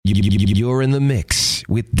You're in the mix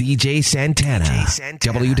with DJ Santana.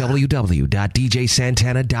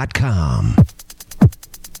 www.djsantana.com.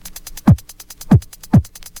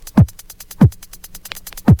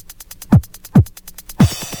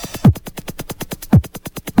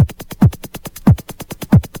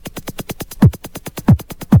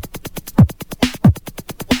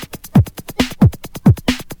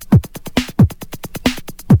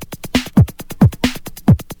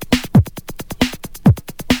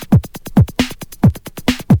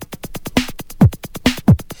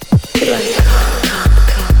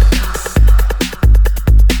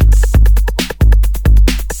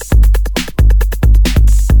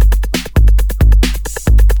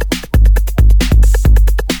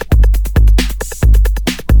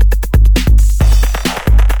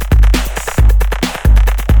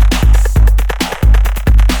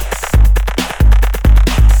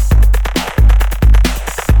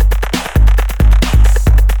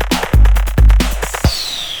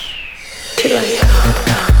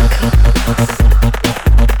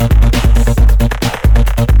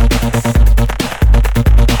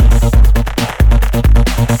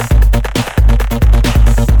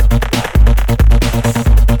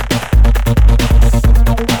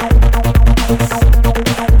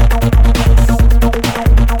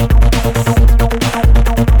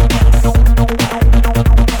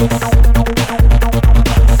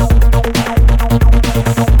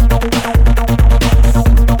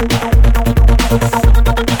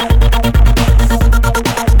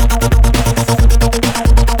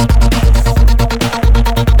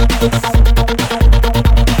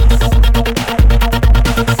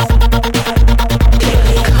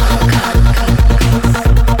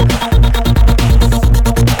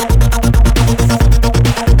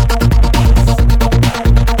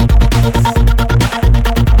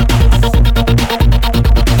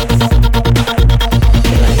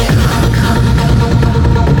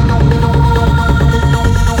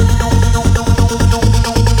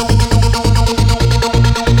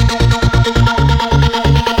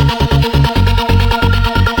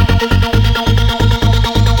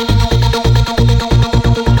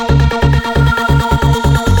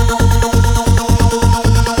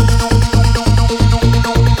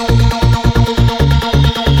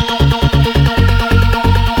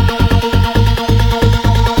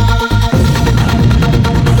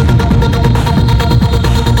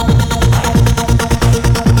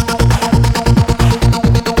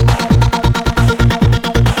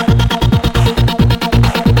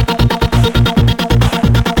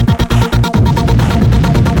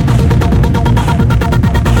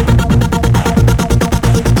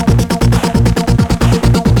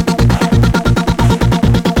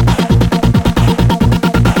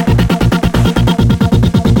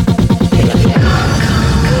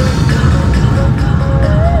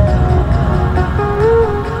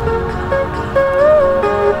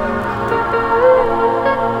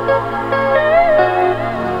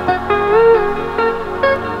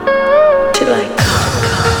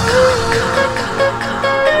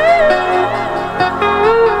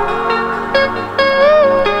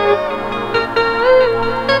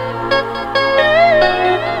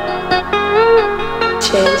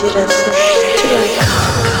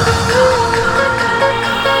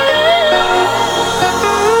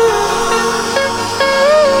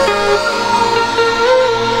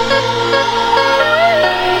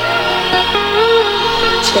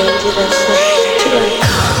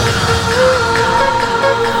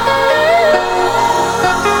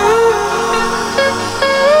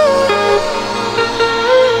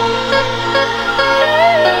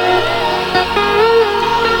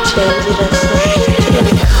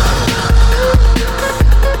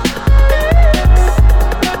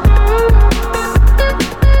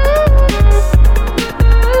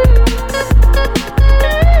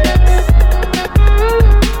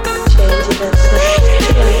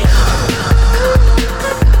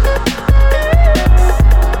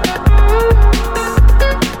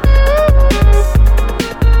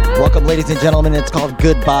 Gentlemen, it's called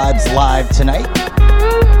Good Vibes Live tonight.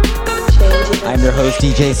 I'm your host,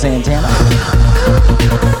 DJ Santana.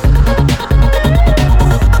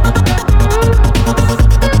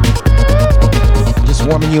 Just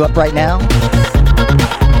warming you up right now.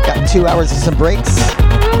 Got 2 hours of some breaks.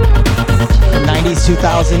 From 90s,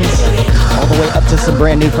 2000s, all the way up to some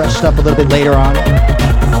brand new fresh stuff a little bit later on.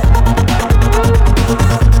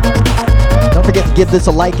 Don't forget to give this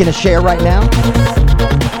a like and a share right now.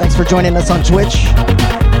 Thanks for joining us on Twitch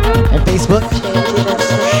and Facebook.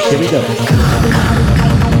 Here we go.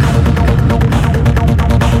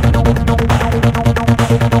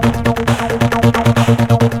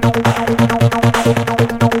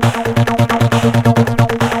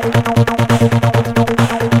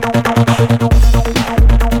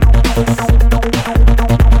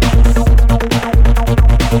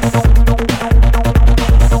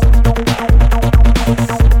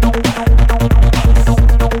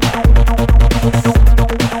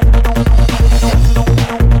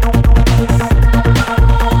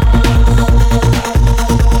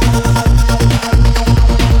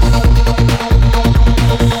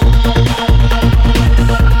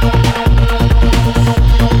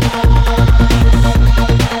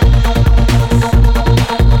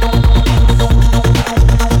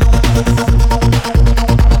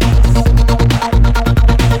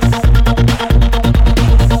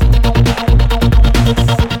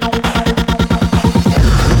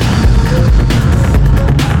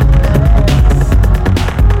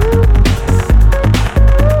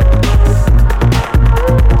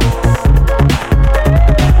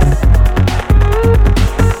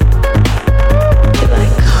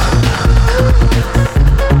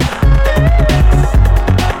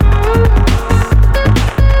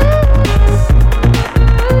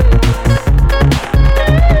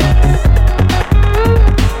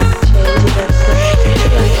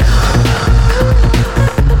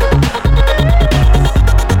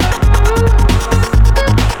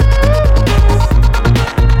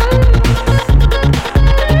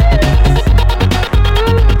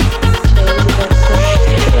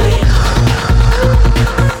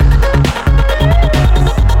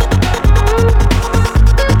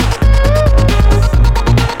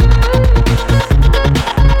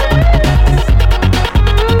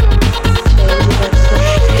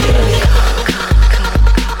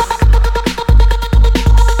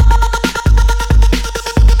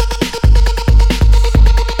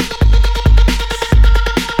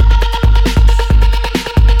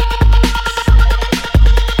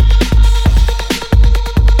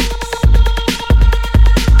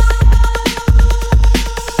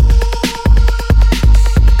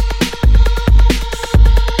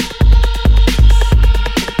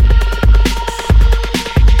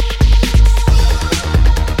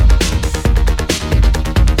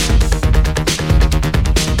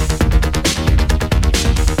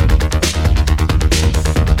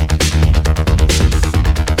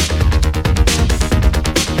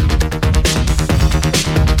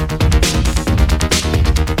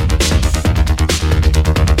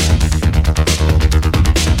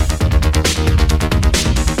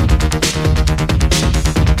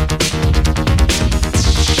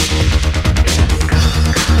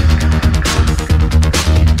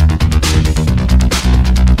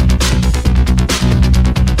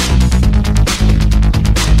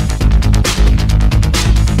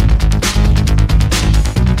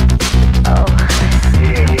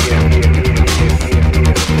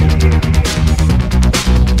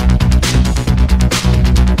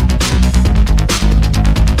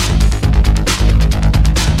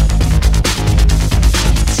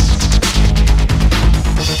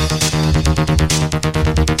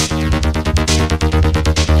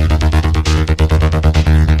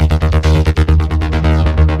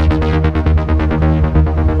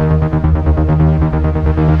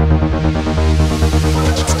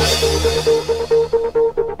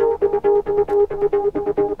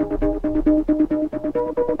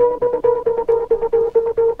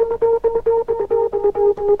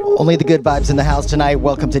 Only the good vibes in the house tonight.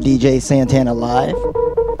 Welcome to DJ Santana Live.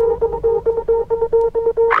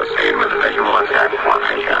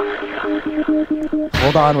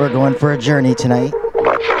 Hold on, we're going for a journey tonight.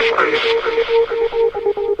 We're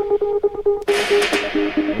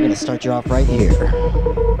going to start you off right here.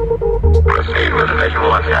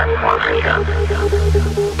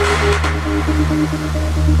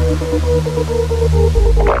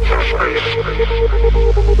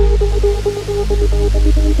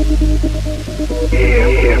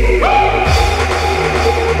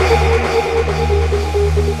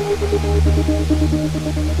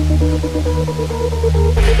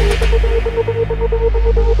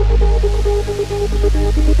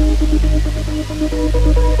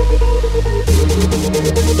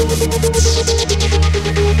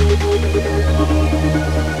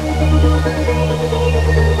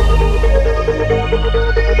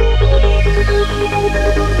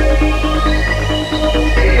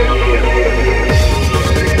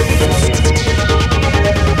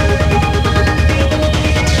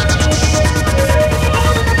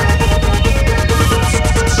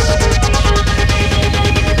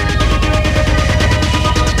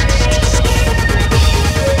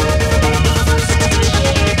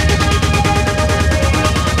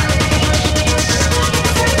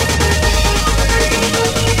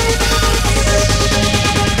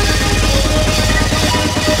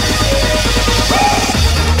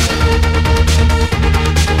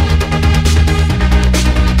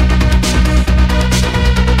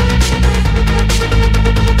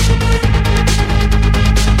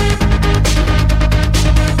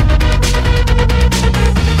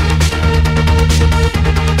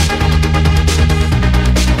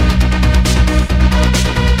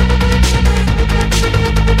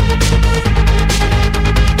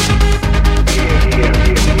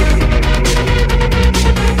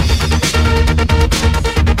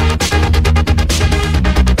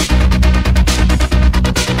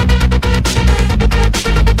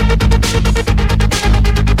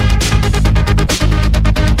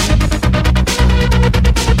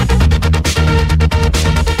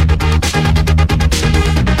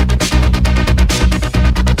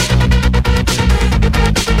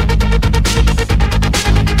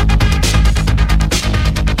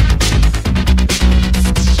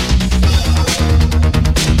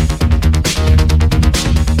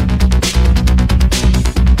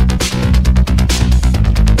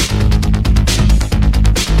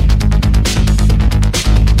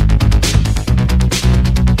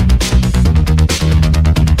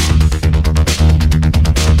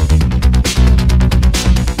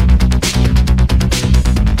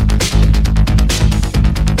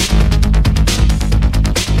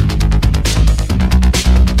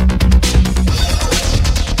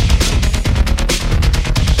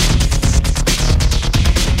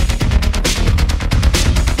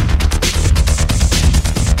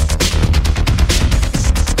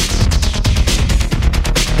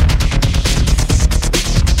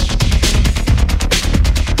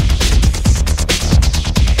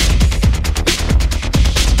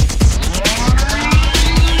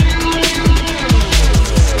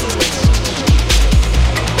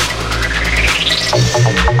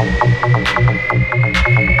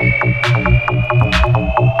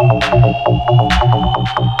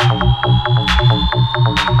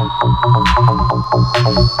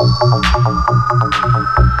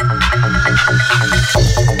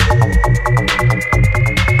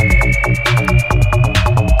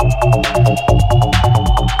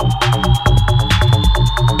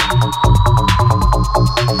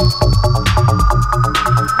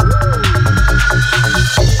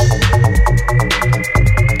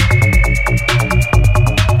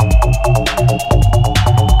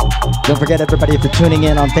 Don't forget, everybody, if you're tuning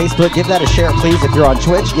in on Facebook, give that a share, please. If you're on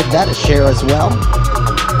Twitch, give that a share as well.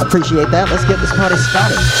 Appreciate that. Let's get this party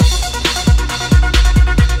started.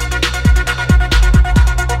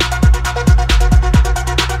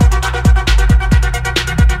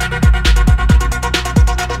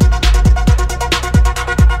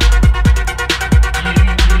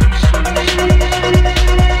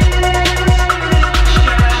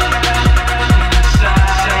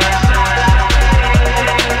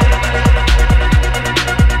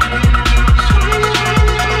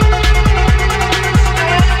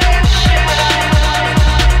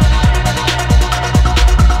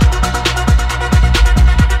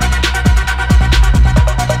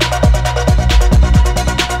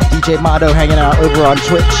 DJ Motto hanging out over on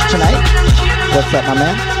Twitch tonight. What's up, my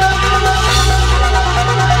man?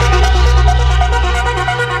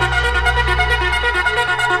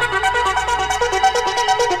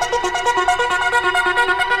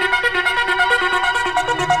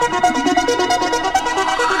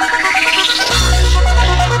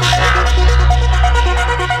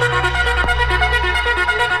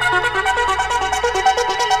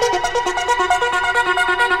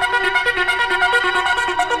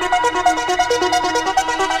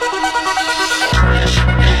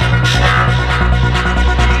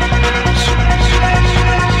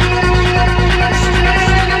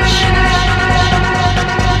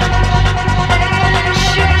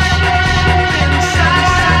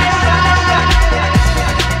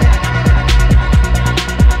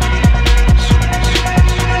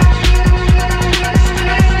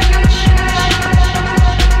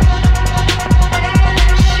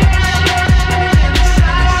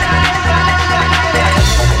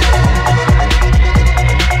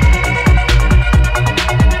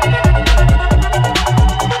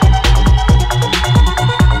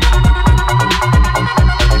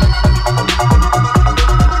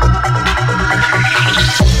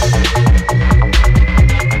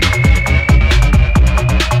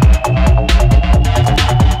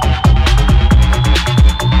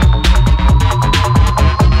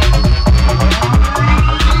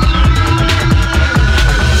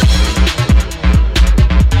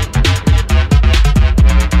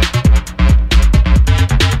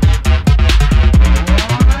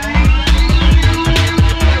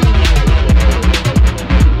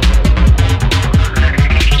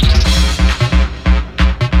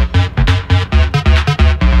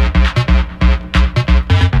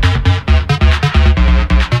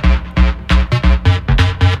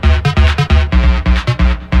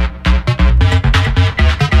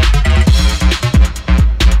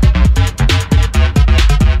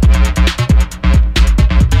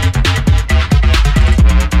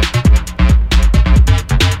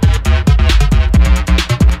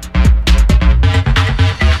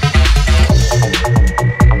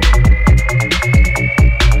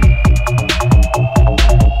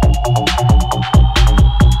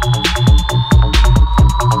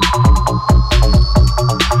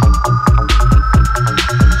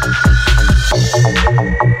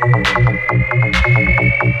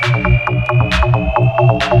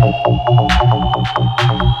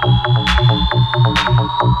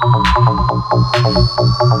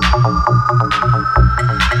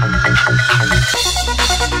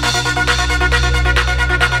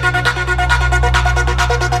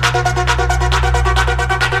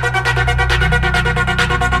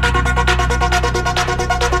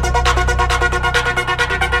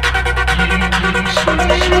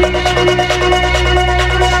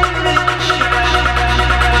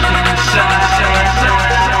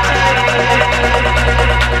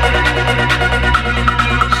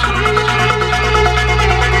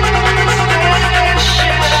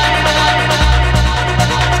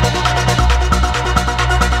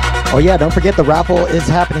 Oh yeah, don't forget the raffle is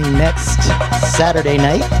happening next Saturday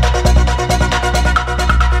night.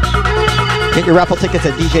 Get your raffle tickets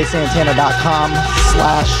at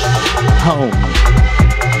djsantana.com/home.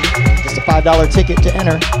 Just a $5 ticket to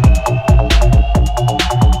enter.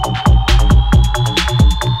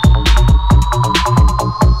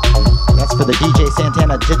 That's for the DJ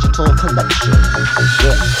Santana Digital Collection.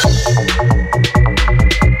 Yeah.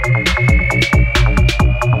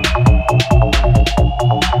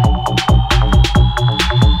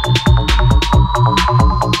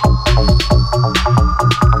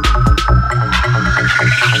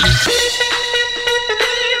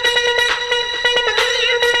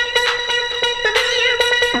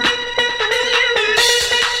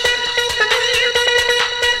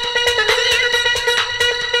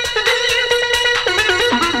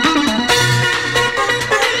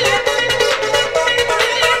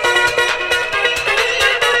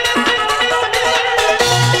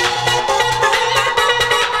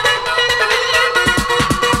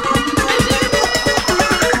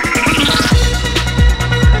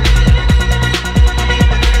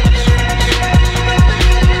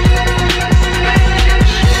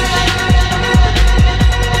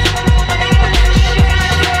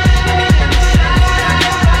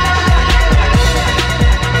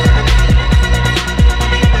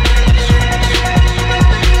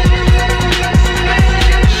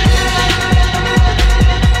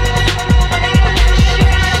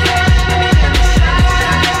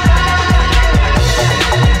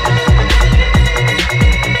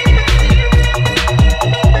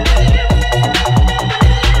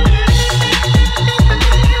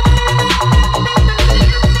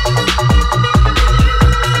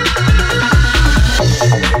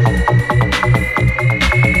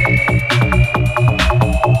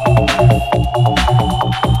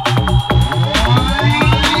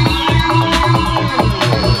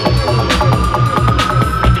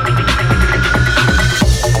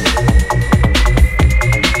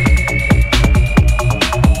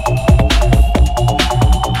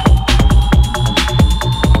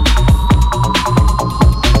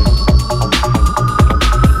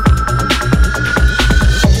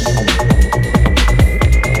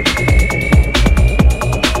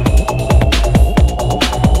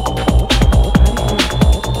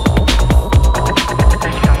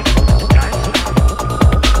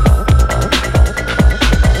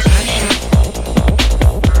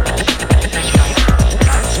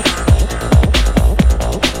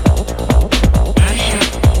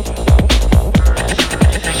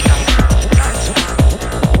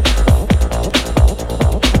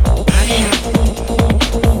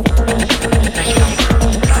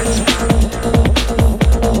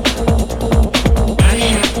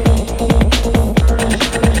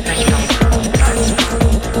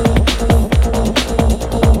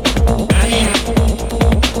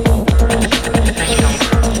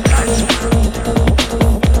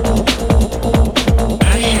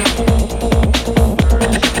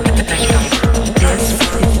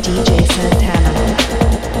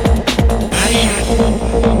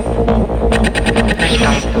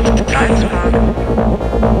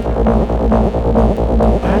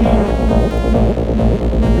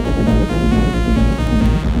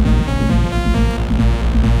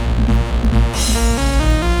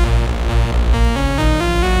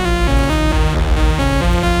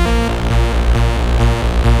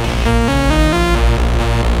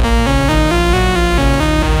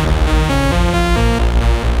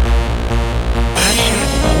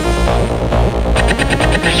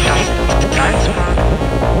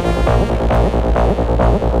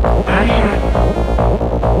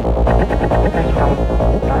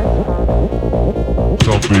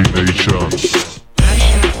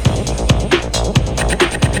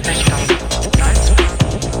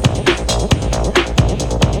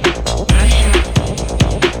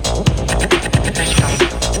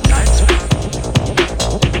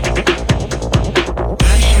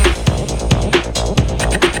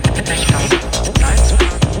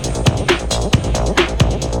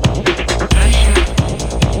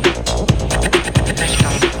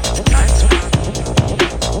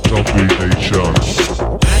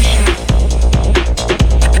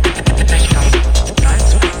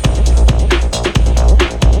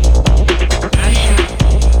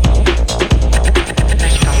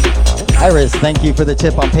 Iris, thank you for the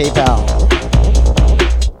tip on PayPal.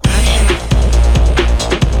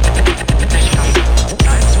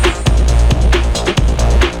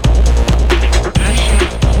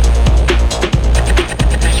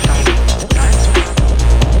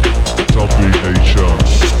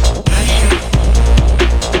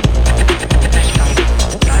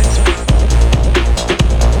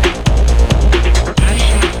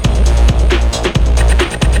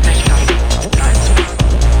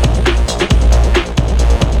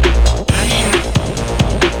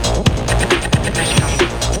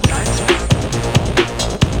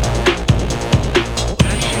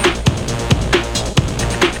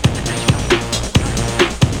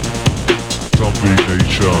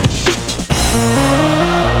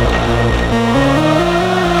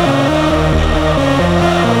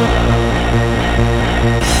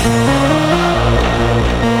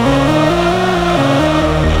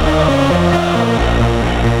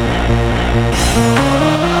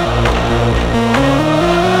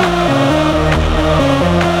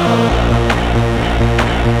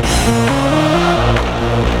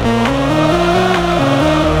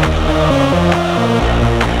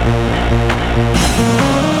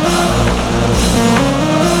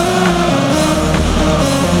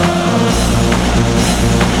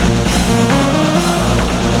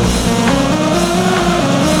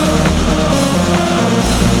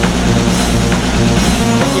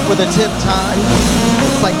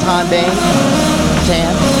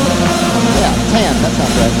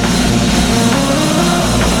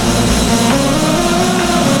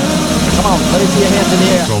 hands in the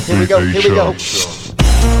air. Here we go, here we go.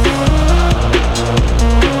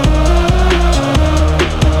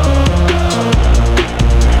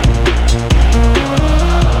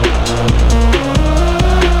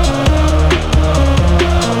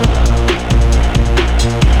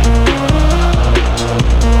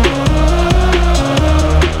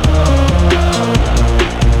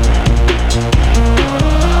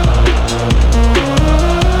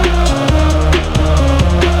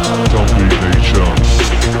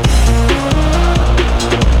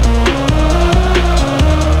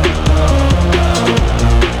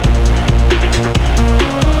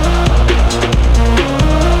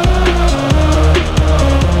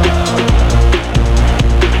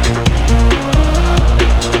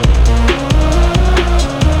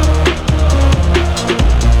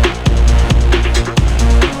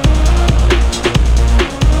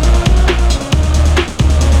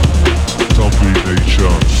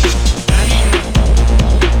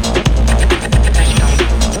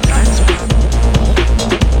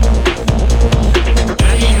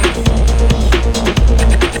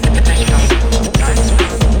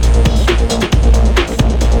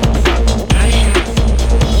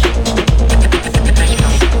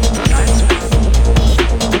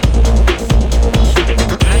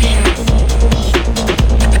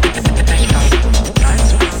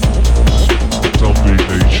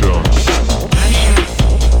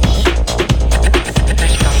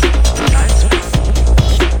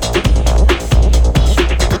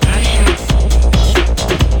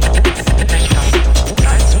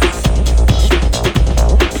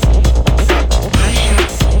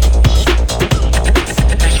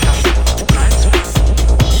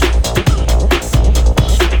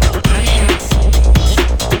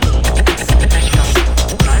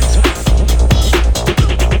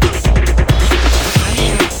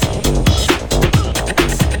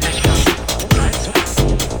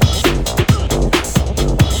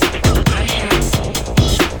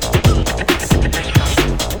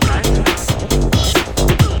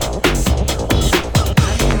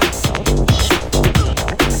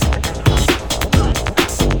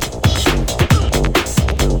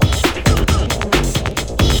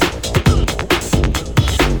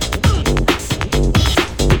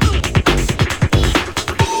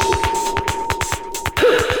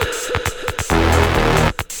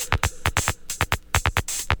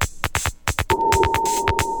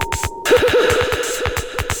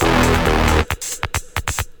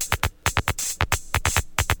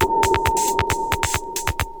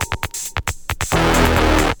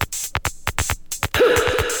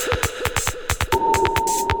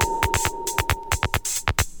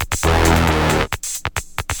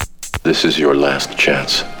 This is your last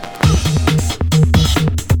chance.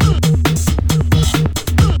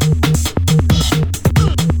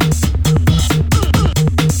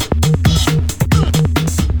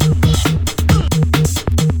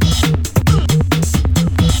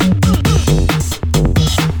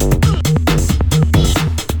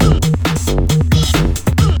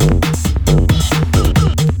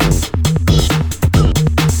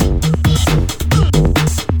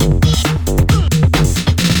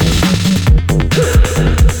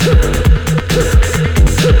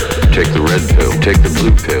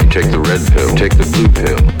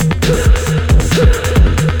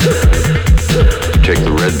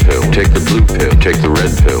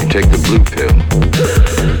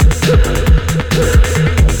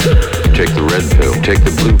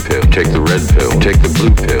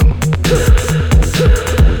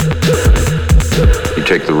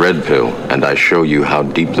 And I show you how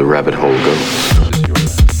deep the rabbit hole goes.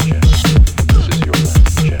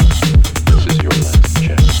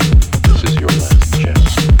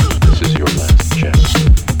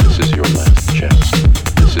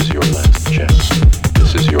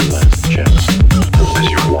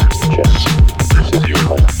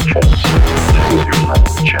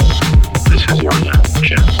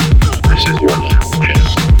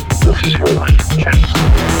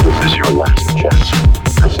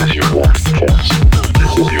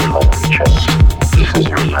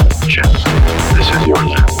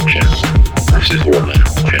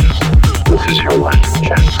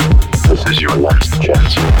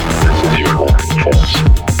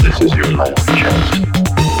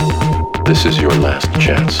 This is your last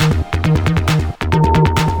chance.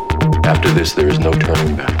 After this, there is no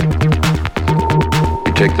turning back.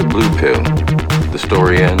 You take the blue pill, the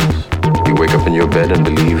story ends. You wake up in your bed and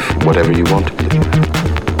believe whatever you want to believe.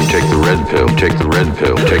 You take the red pill, take the red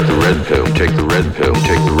pill, take the red pill, take the red pill,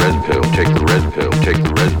 take the red pill, take the red pill, take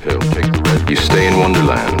the red pill, take the red. You stay in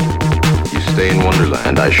Wonderland. You stay in Wonderland,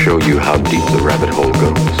 and I show you how deep the rabbit hole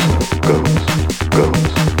goes.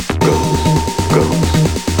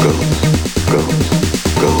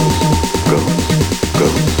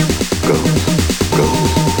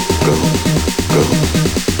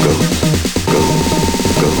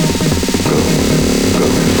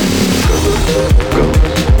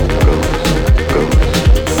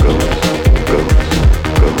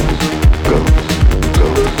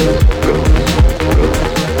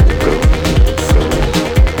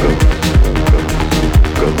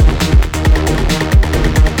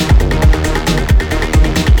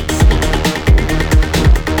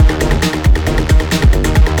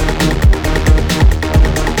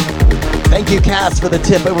 For the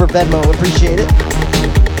tip over Venmo, appreciate it.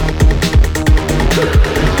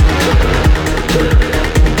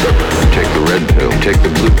 Take the red pill, take the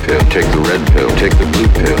blue pill, take the red pill, take the blue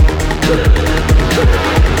pill.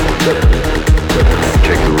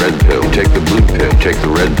 Take the red pill, take the blue pill, take the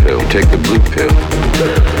red pill, take the blue pill.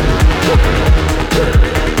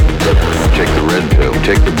 Take the red pill,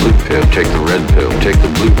 take the blue pill, take the red pill, take the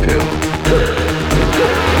blue pill.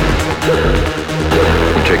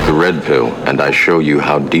 Take the red pill, and I show you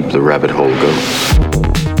how deep the rabbit hole goes.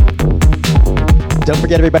 Don't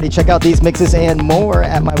forget, everybody, check out these mixes and more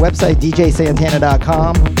at my website,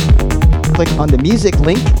 djsantana.com. Click on the music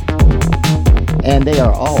link, and they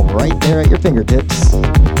are all right there at your fingertips.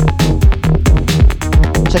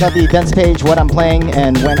 Check out the events page, what I'm playing,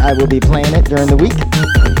 and when I will be playing it during the week.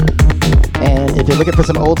 And if you're looking for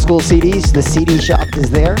some old school CDs, the CD shop is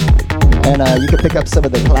there. And you can pick up some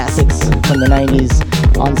of the classics from the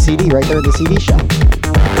 90s on CD right there at the CD shop.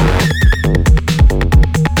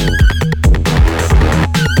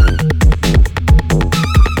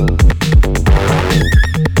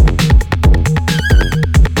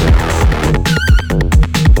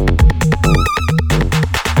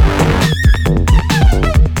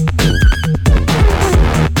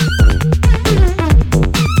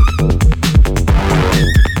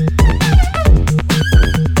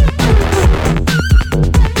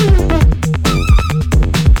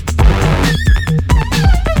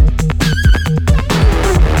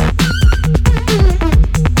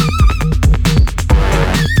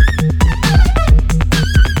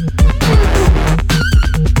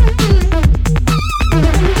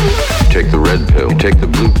 Take the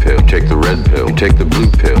blue pill, take the red pill, take the blue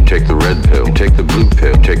pill, take the red pill, take the blue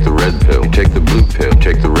pill, take the red pill, take the blue pill,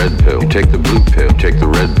 take the red pill, take the blue pill, take the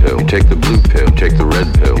red pill, take the blue pill, take the red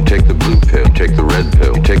pill, take the blue pill, take the red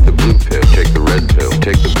pill, take the blue pill, take the red pill,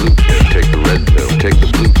 take the blue pill, take the red pill, take the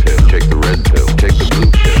blue pill, take the red pill, take the blue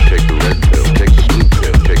pill, take the red pill, take the blue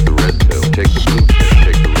pill, take the red pill, take the blue pill,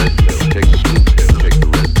 take the red pill, take the blue pill.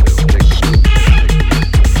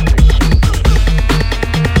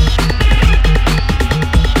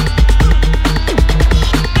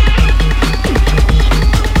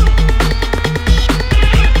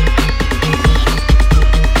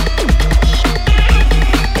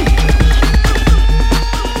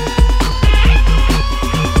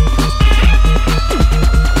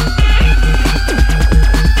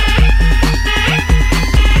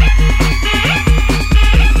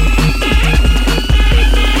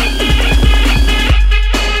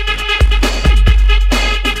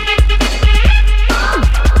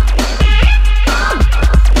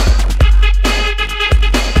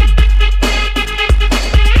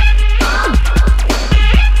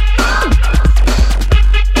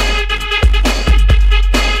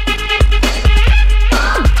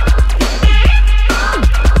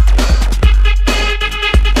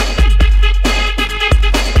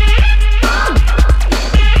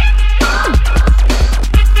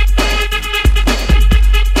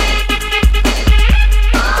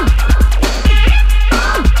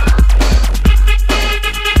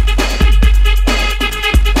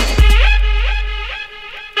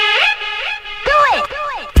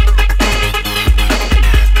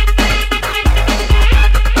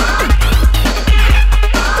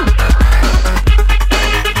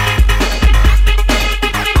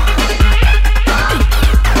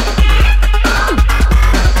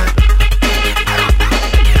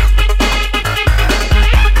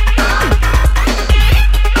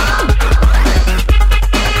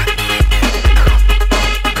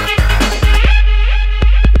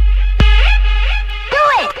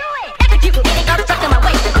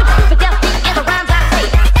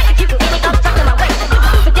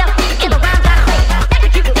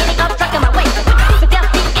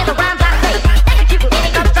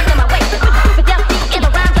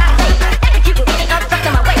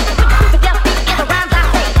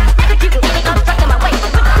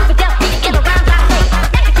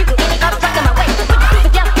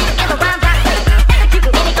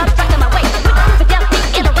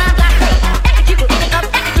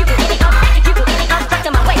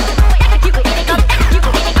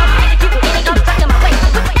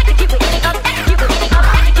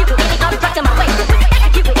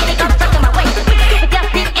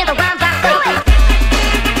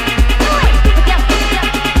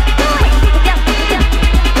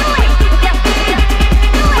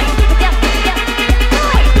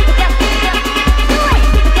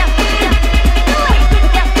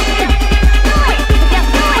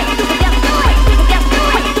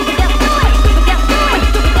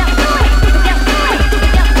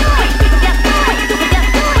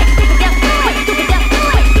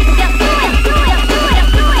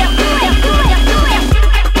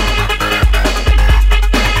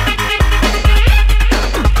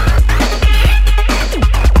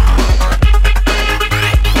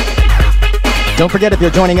 Don't forget, if you're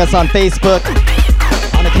joining us on Facebook,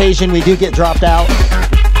 on occasion we do get dropped out.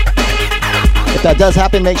 If that does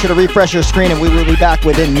happen, make sure to refresh your screen and we will be back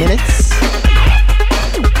within minutes.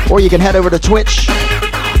 Or you can head over to Twitch,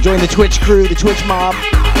 join the Twitch crew, the Twitch mob,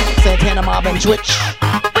 Santana Mob and Twitch.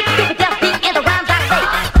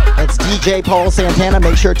 That's DJ Paul Santana.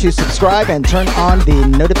 Make sure to subscribe and turn on the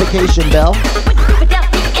notification bell.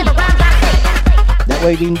 That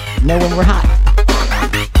way we know when we're hot.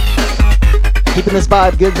 Keeping this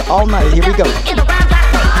vibe good all night. Here we go.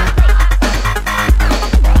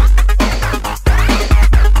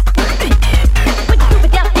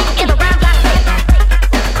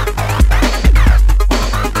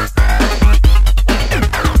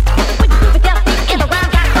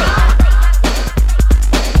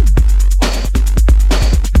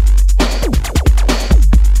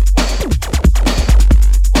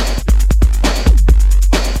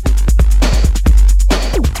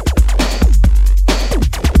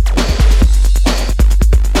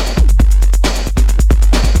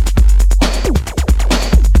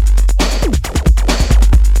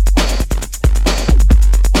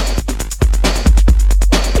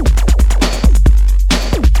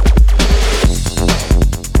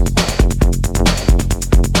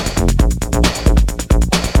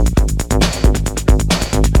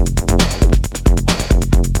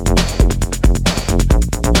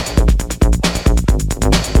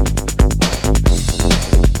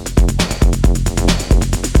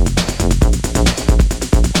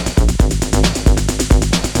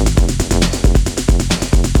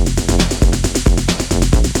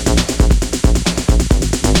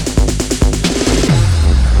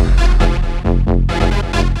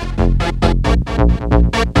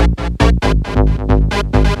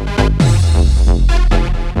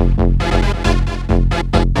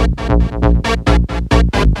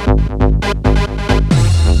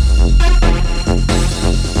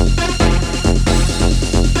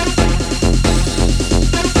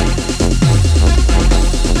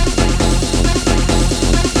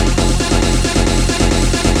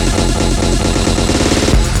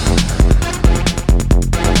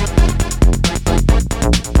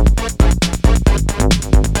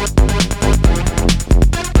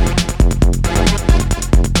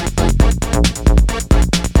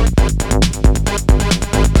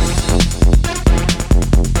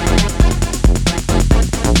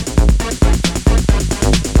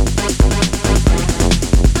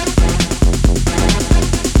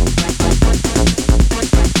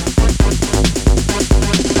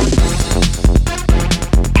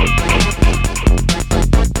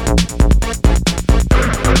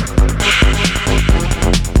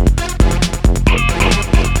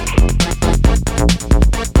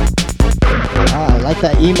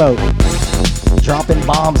 That emote, dropping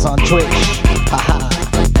bombs on Twitch. Haha.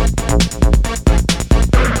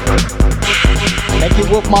 Thank you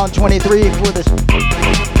Wolfmon23 for the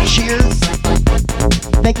cheers.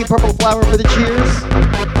 Thank you Purple Flower for the cheers.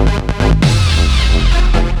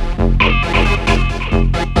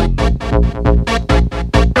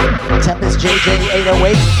 Tempest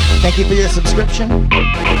JJ808, thank you for your subscription.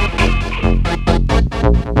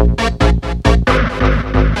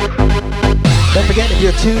 Don't forget, if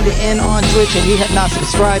you're tuned in on Twitch and you have not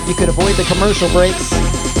subscribed, you could avoid the commercial breaks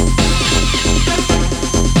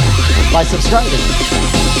by subscribing.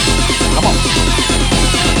 Come on.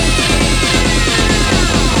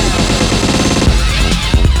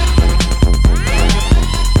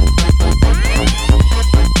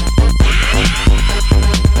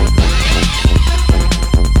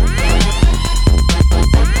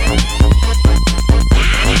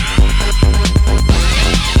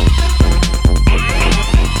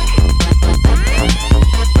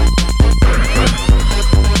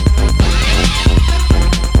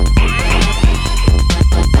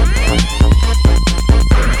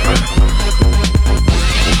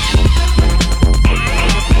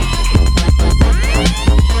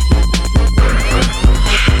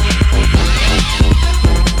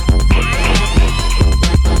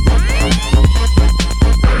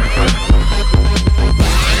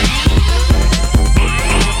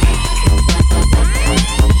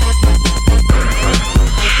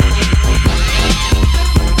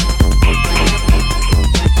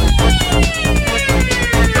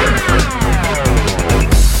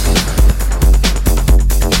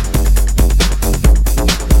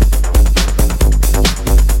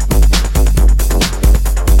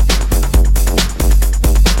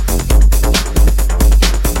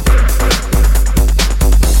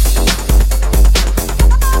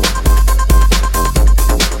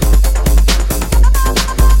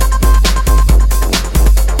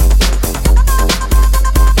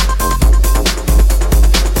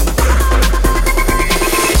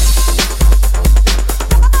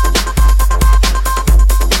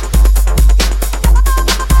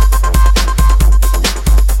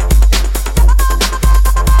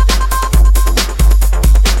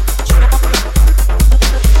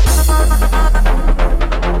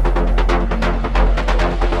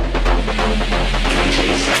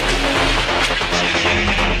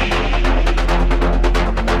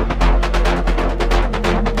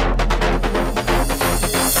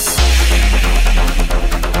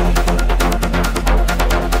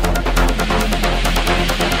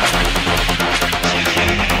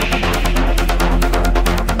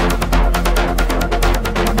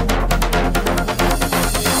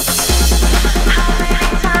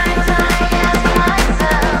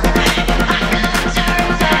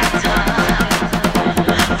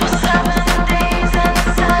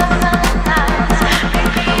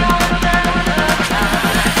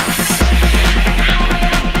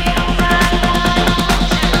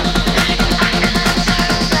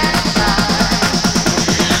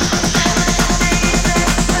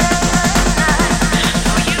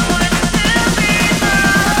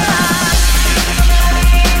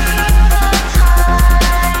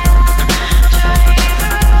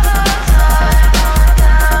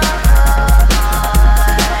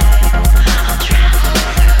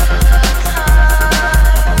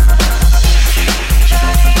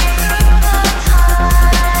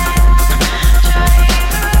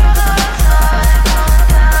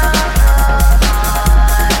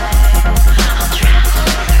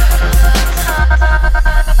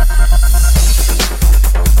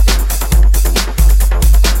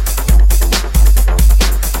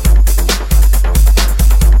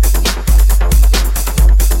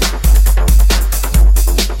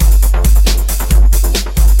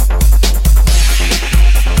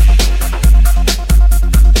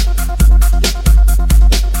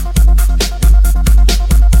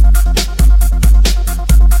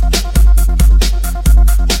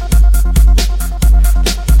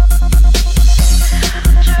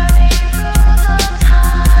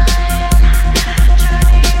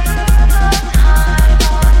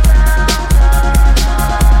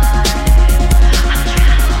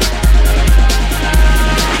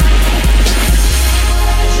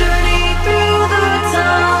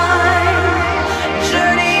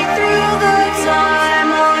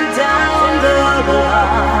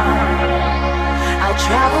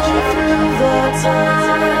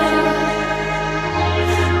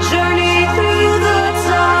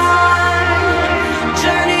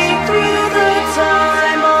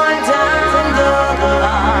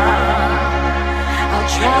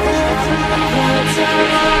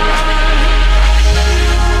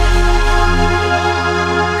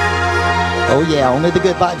 Oh yeah, only the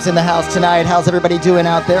good vibes in the house tonight. How's everybody doing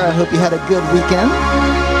out there? I hope you had a good weekend.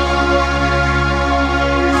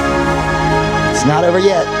 It's not over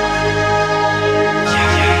yet.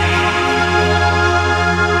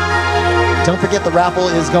 Don't forget the raffle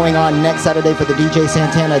is going on next Saturday for the DJ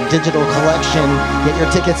Santana Digital Collection. Get your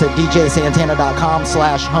tickets at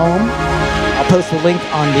djsantana.com/home. I'll post the link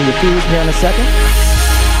on the feed here in a second.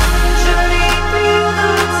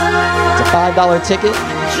 It's a $5 ticket.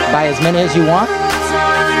 Buy as many as you want.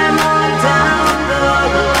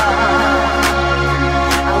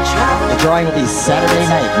 The drawing will be Saturday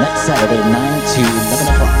night, next Saturday, 9 to 11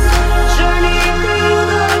 o'clock.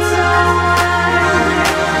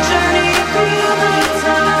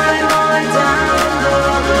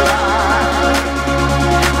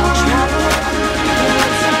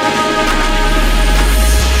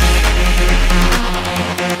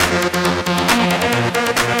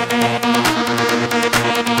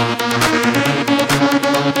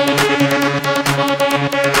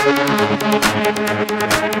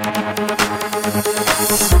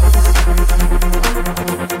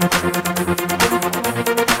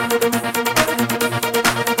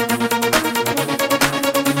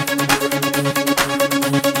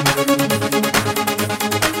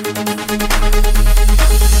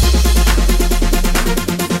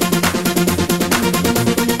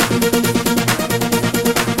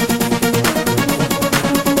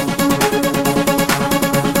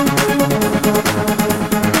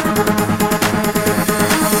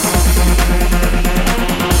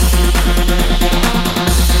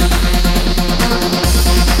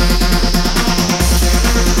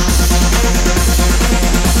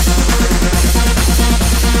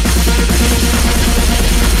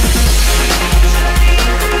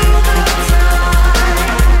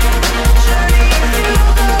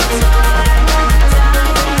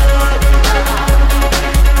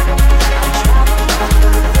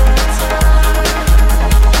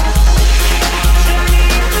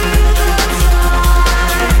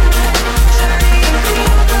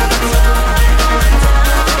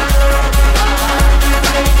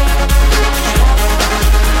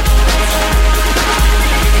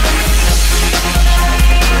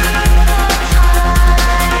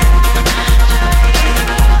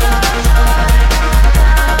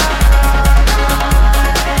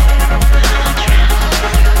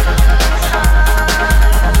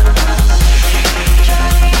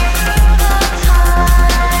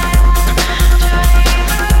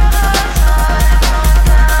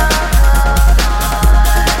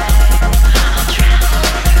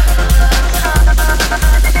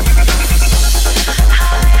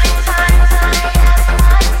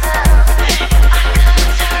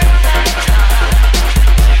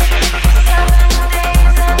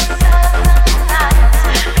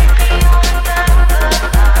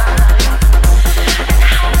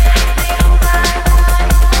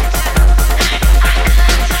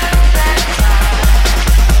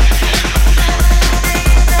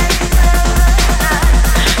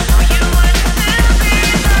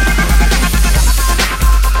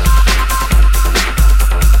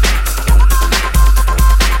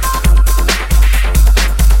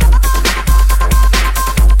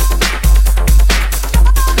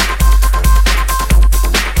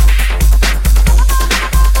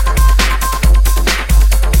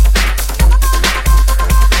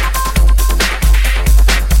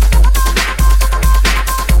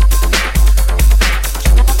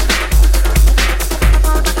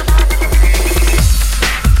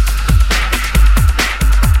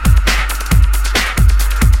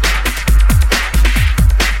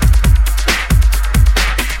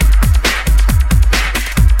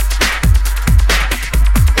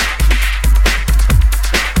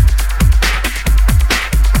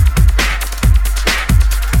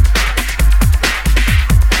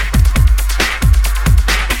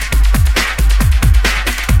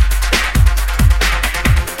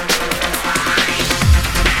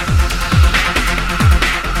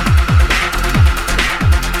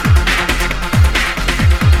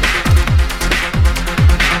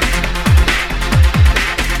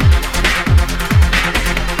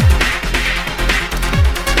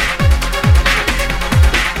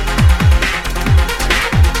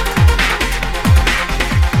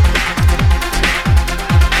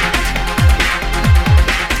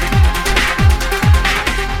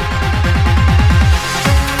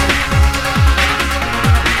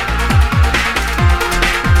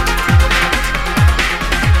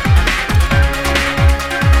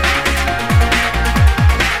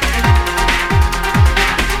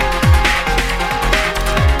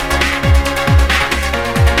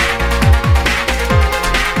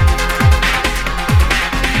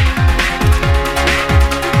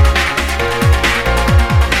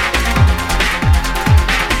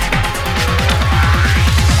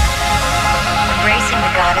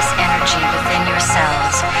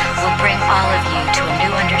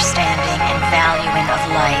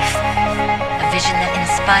 vision that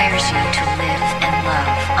inspires you to live and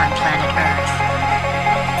love on planet Earth.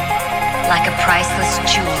 Like a priceless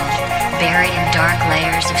jewel buried in dark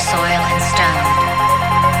layers of soil and stone,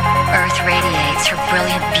 Earth radiates her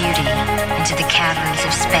brilliant beauty into the caverns of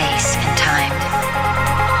space and time.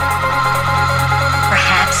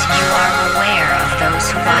 Perhaps you are aware of those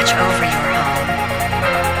who watch over your home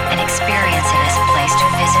and experience it as a place to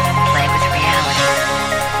visit and play with reality.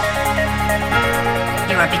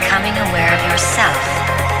 You are becoming aware of yourself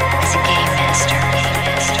as a game master.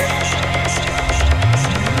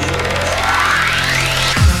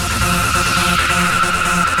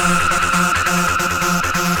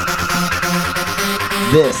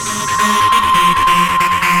 This.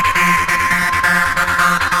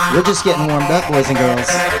 We're just getting warmed up, boys and girls.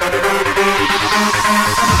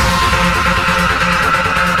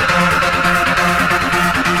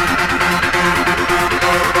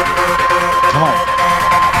 Come on.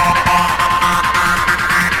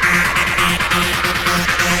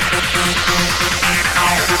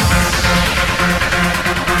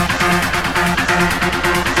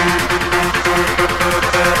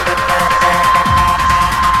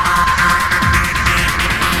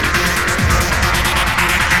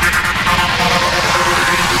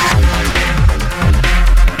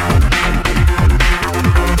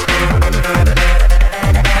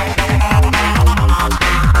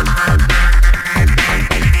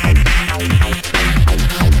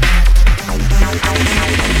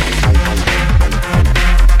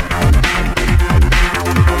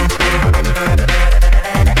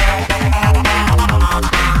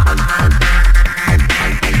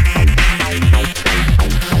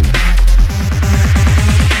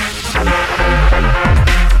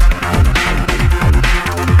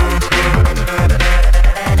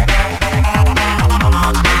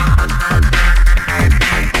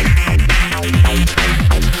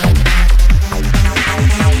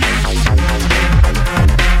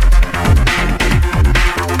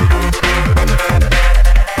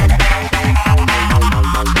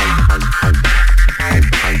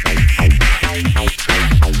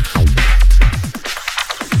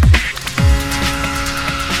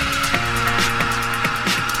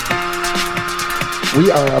 We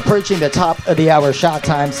are approaching the top of the hour shot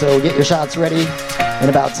time, so get your shots ready in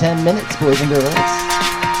about 10 minutes, boys and girls.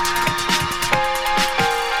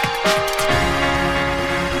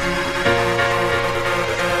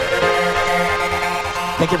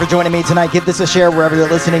 Thank you for joining me tonight. Give this a share wherever you're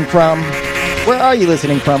listening from. Where are you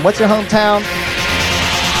listening from? What's your hometown?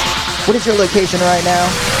 What is your location right now?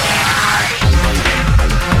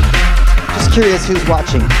 Just curious who's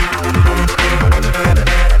watching.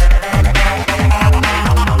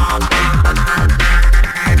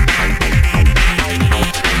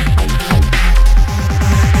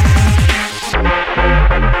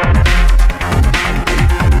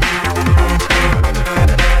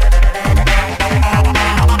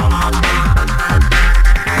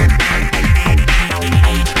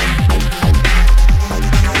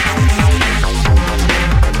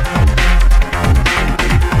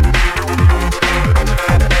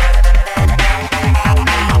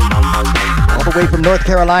 Way from North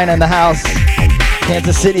Carolina in the house.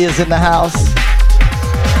 Kansas City is in the house.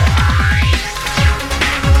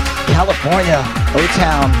 California,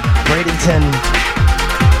 O-Town, Bradenton,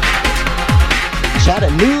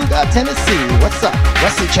 Chattanooga, Tennessee. What's up?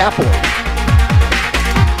 Wesley Chapel.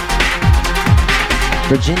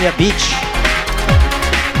 Virginia Beach.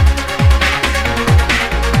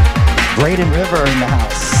 Braden River in the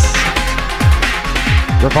house.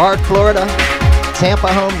 Brevard, Florida. Tampa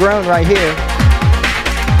homegrown right here.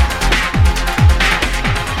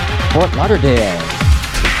 Fort Lauderdale.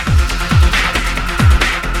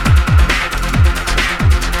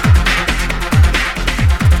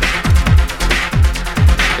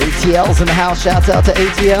 ATL's in the house. Shouts out to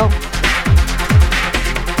ATL.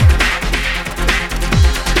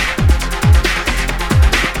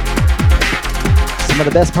 Some of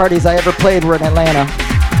the best parties I ever played were in Atlanta.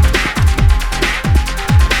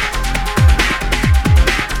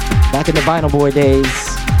 Back in the Vinyl Boy days.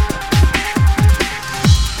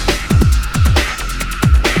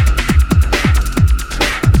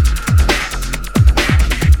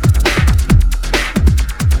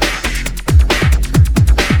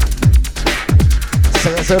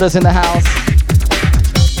 Sarasota's in the house.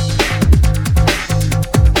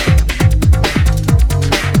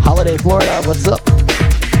 Holiday, Florida, what's up?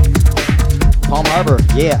 Palm Harbor,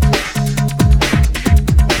 yeah.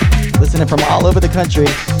 Listening from all over the country.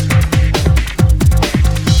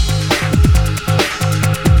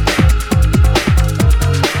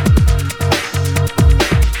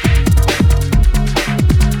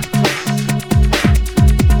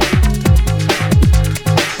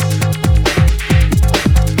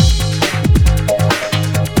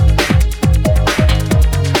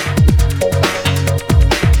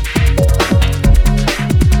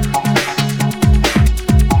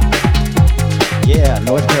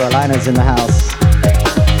 is in the house.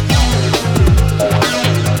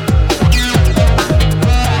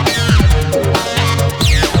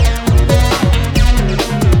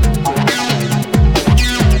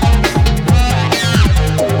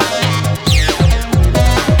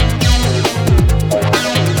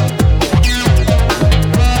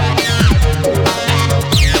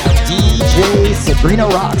 DJ Sabrina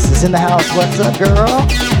Rocks is in the house. What's up,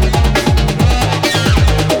 girl?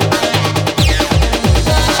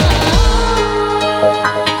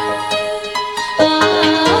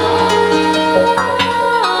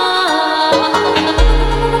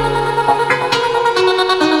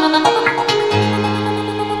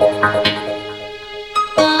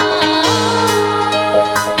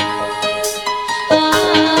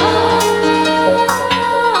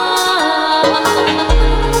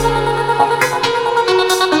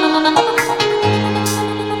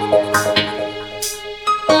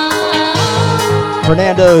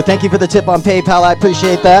 Fernando, thank you for the tip on PayPal. I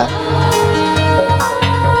appreciate that.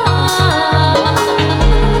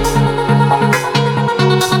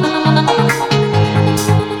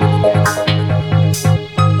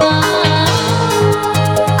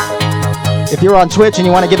 If you're on Twitch and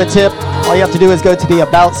you want to give a tip, all you have to do is go to the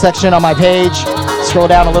About section on my page, scroll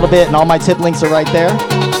down a little bit, and all my tip links are right there.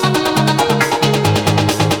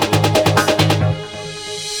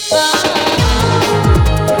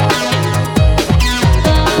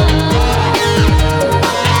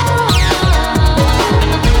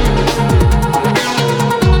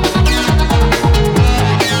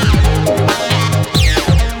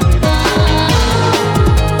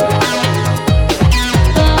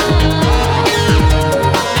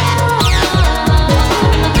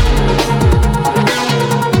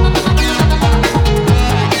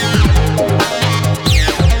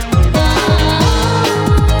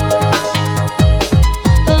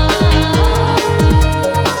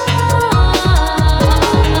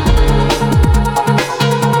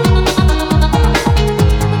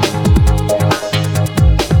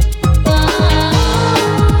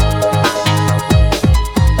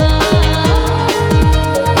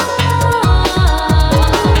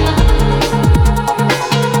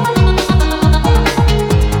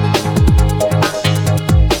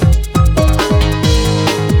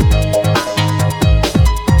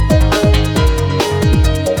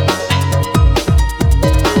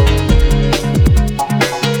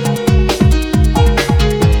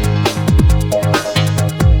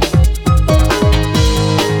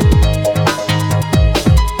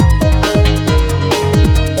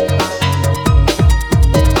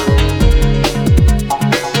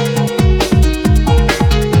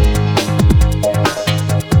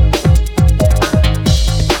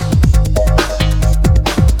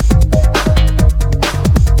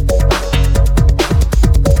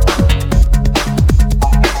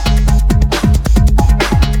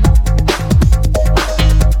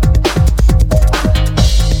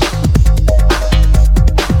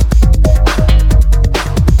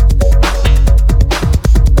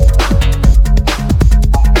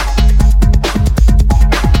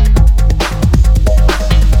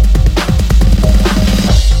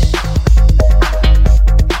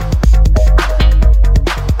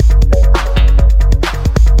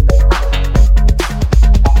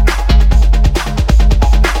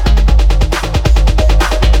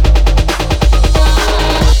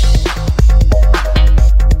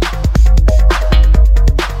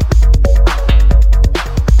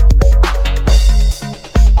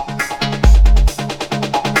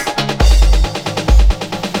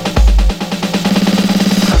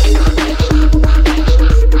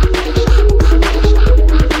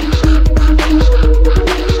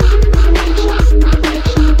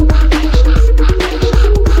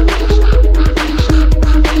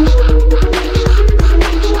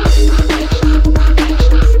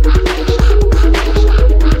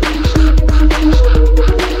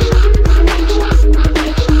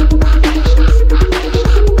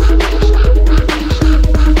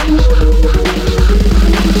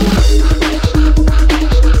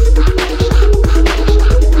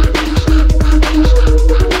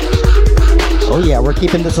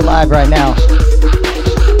 Keeping this alive right now.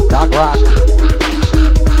 Doc Rock.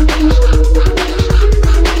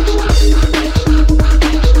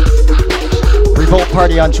 Revolt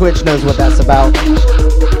Party on Twitch knows what that's about.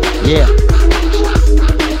 Yeah.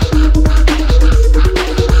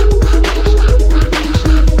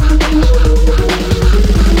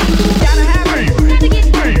 Gotta have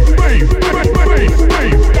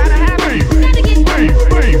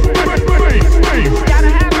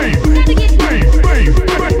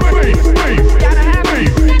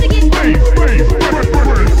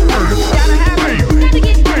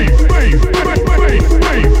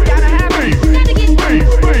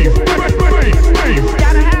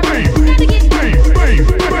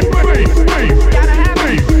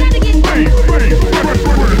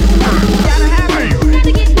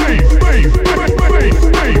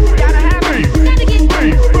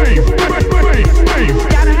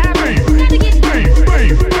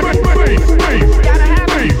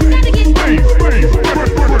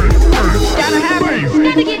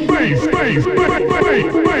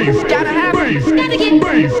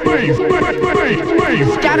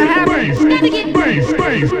gotta get bass,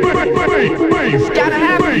 gotta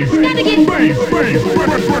have bass, gotta get bass.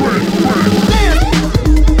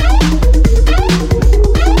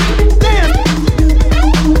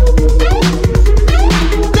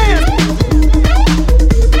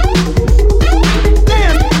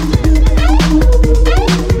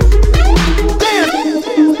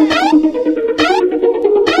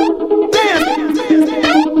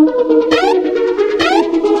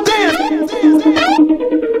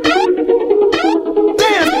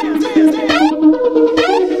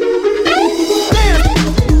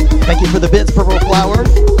 For the bits, Purple Flower.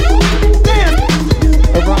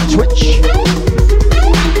 Over on Twitch.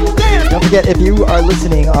 Don't forget, if you are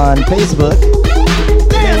listening on Facebook,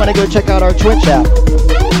 you may want to go check out our Twitch app.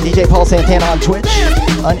 DJ Paul Santana on Twitch.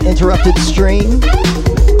 Uninterrupted stream.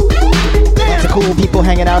 Lots of cool people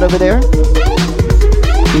hanging out over there.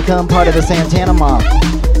 Become part of the Santana mob.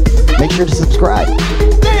 Make sure to subscribe.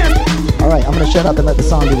 Alright, I'm going to shut up and let the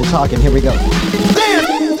song do the talking. Here we go.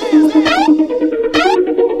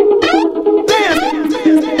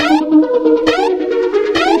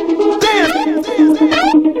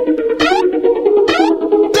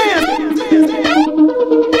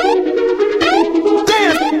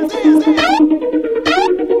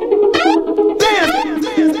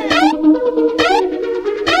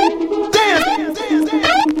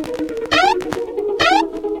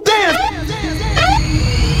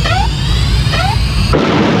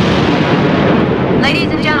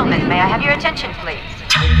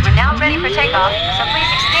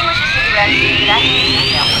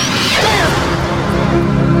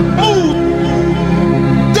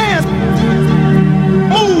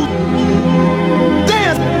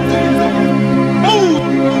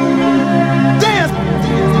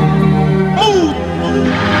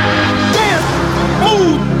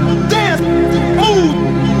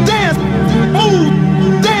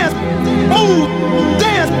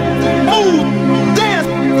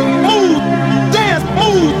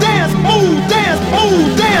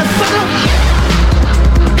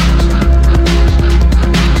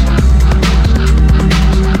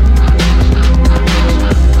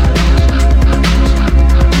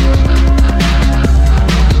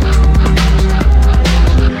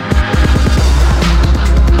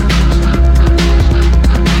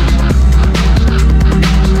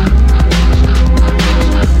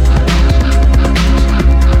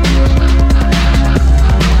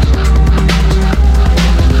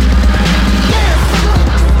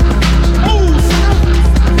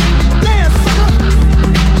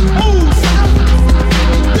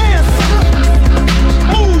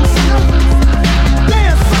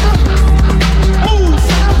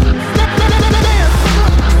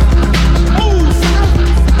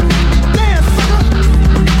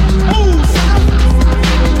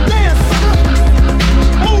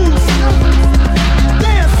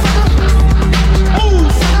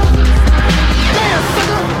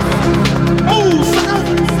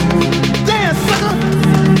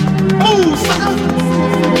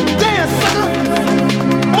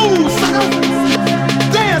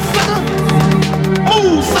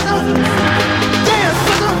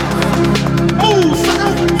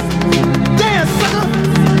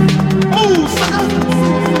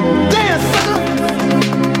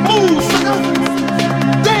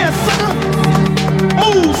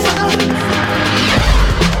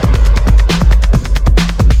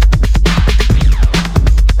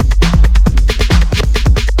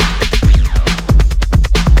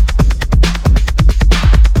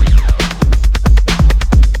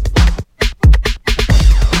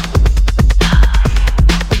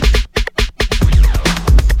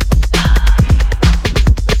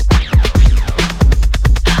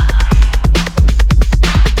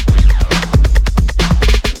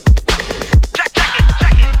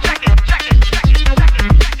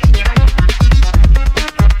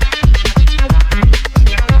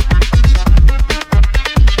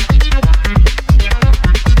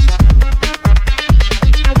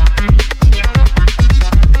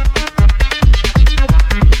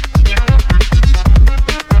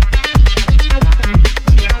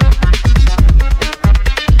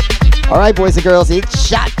 Alright, boys and girls, it's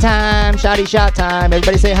shot time. Shotty shot time.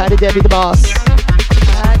 Everybody say hi to Debbie the boss.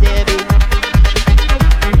 Hi, Debbie.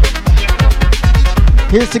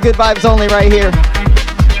 Here's to good vibes only right here.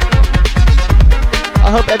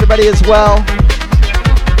 I hope everybody is well.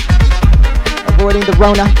 Avoiding the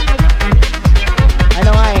Rona. I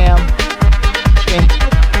know I am. Okay.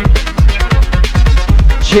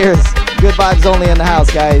 Cheers. Good vibes only in the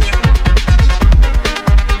house, guys.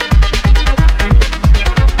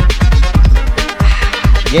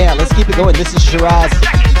 Yeah, let's keep it going. This is Shiraz.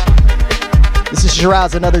 This is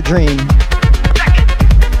Shiraz, Another Dream.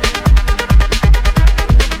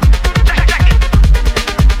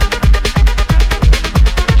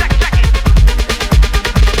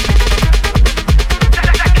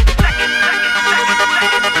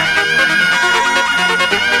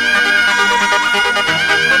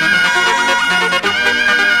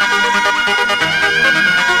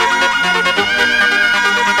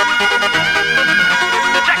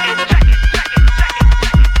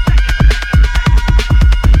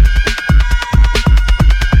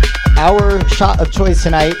 Our shot of choice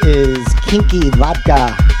tonight is Kinky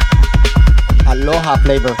Vodka Aloha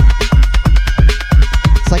flavor.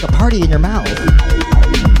 It's like a party in your mouth.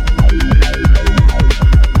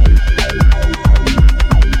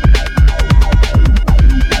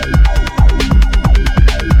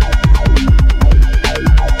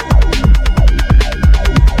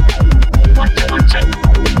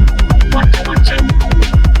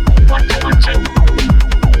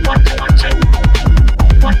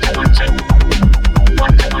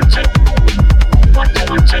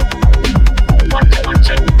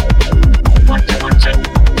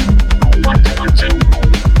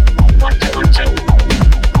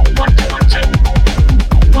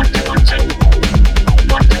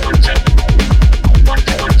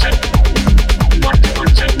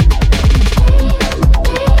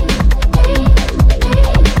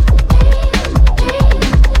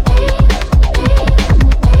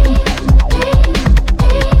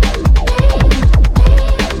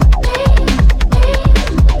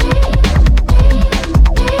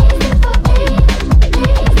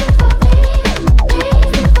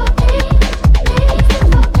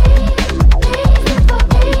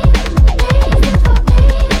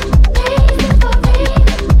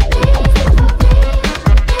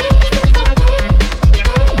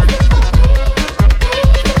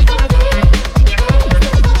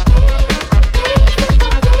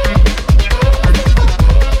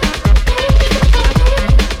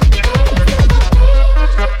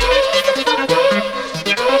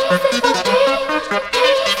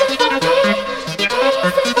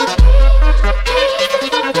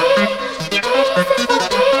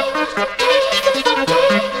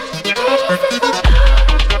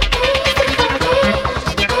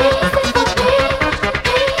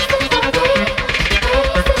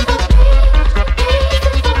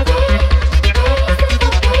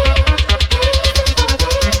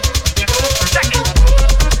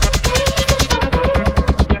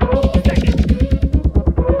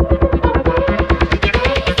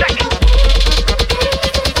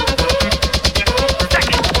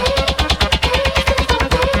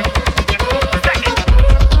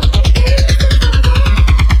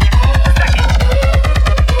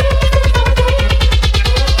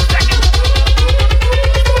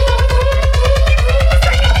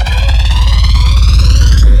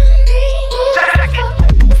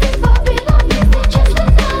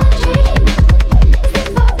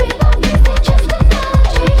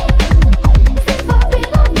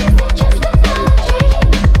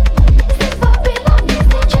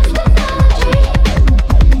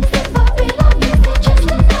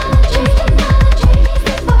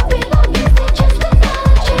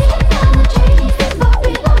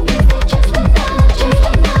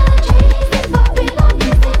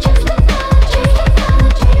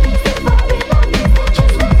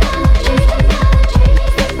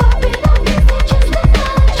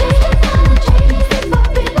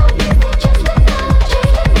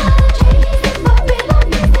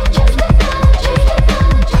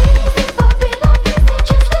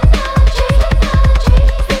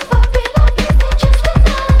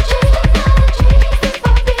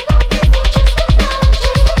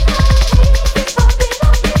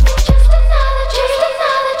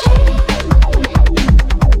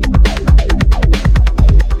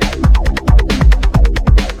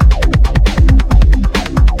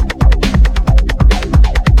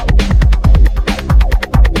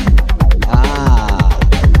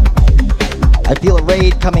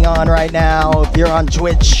 Coming on right now. If you're on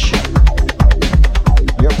Twitch,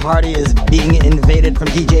 your party is being invaded from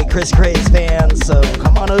DJ Chris Craze fans. So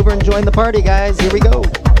come on over and join the party, guys. Here we go.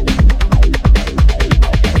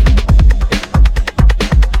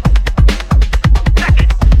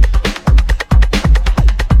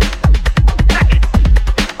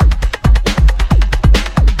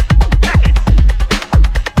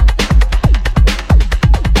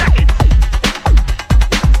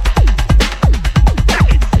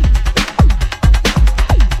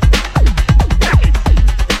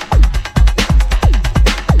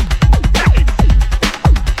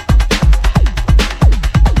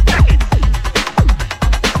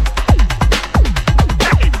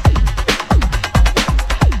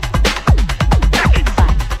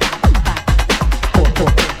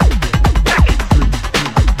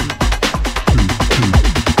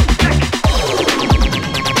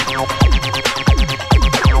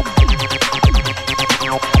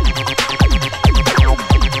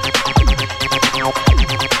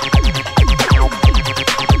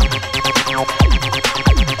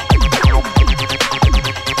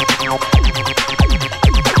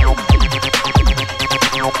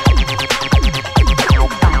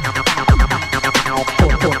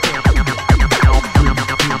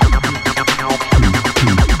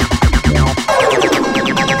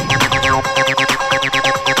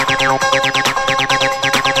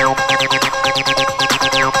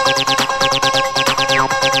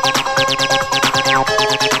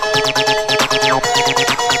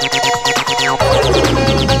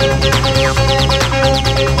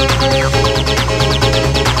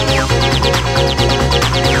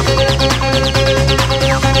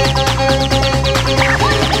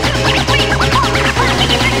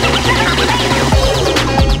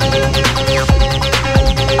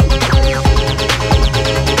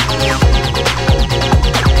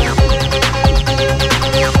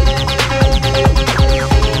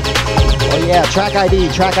 Yeah, Track ID,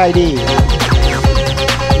 Track ID.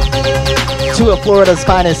 Two of Florida's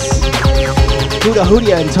finest, Huda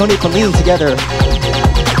Hudia and Tony Pauline together.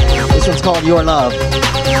 This one's called Your Love.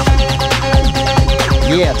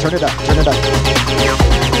 Yeah, turn it up, turn it up.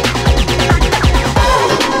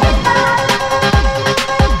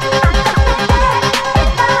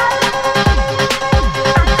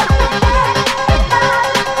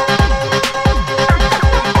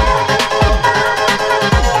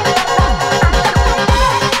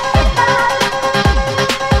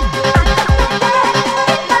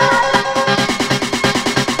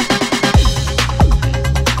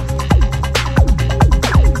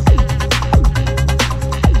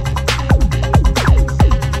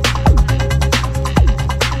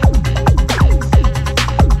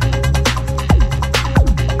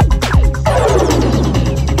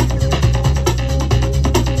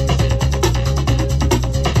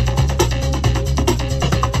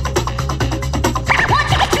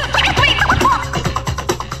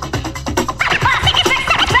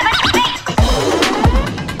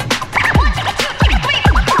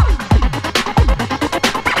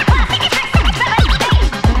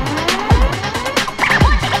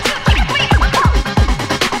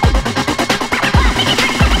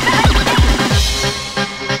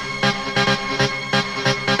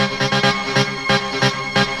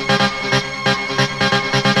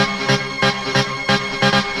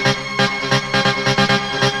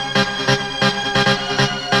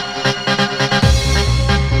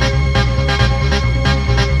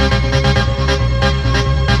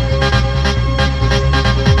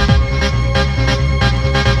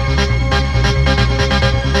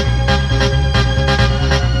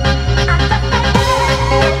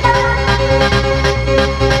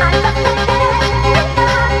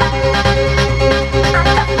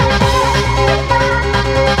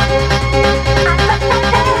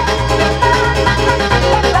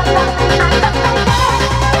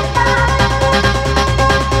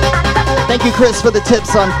 Thank you, Chris, for the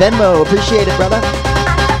tips on Venmo. Appreciate it, brother.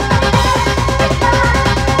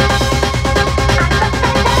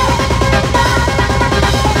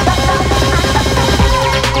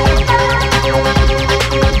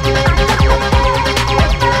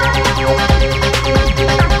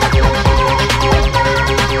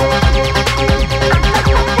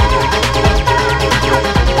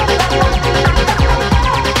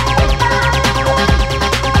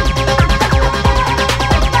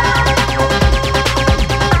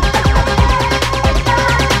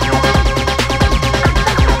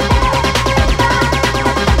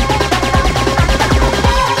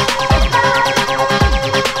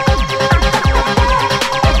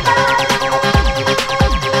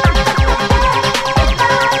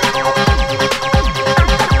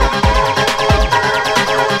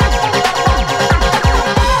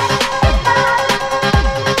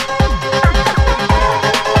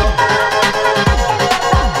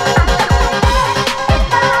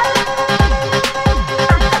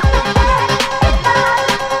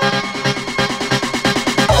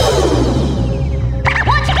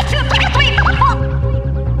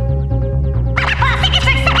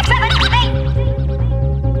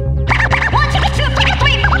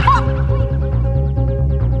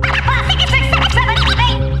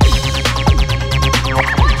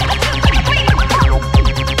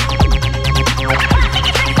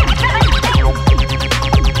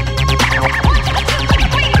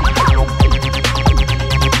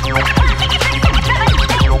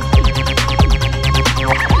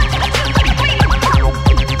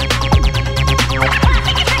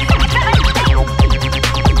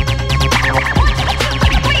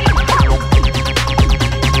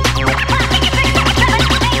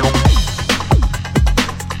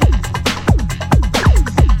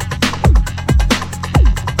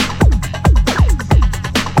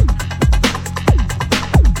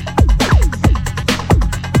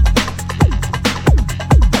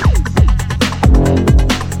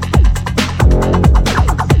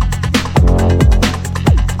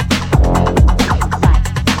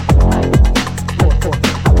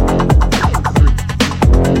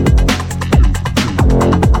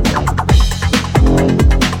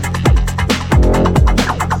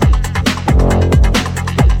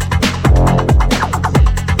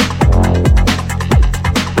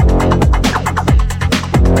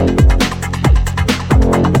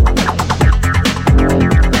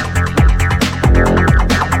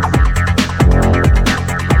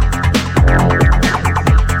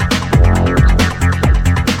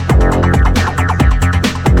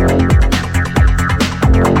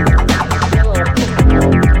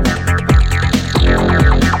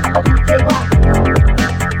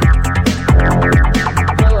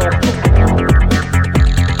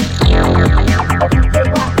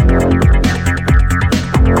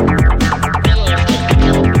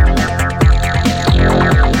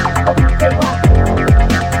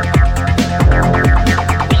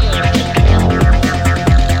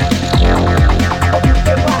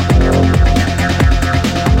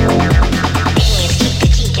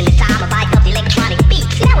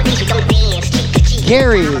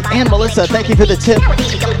 Gary and Melissa, thank you for the tip.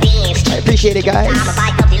 I appreciate it, guys.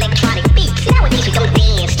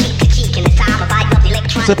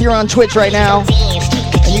 So if you're on Twitch right now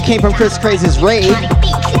and you came from Chris Craze's raid,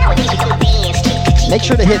 make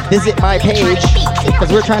sure to hit visit my page because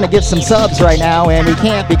we're trying to give some subs right now and we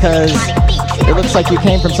can't because it looks like you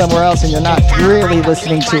came from somewhere else and you're not really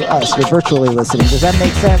listening to us. You're virtually listening. Does that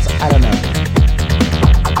make sense? I don't know.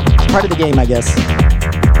 It's part of the game, I guess.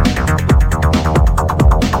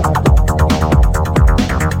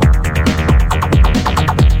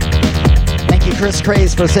 Thank you, Chris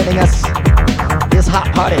Craze, for sending us this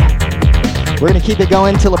hot party. We're going to keep it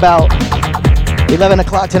going till about 11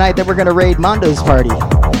 o'clock tonight. Then we're going to raid Mondo's party.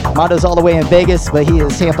 Mondo's all the way in Vegas, but he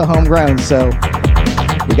is Tampa homegrown, so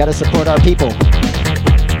we got to support our people.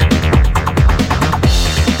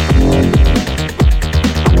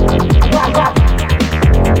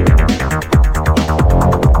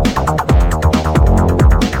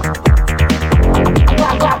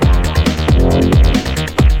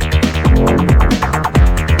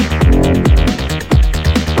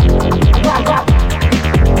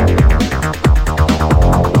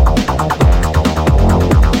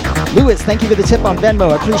 Lewis, thank you for the tip on Venmo.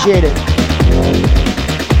 I appreciate it.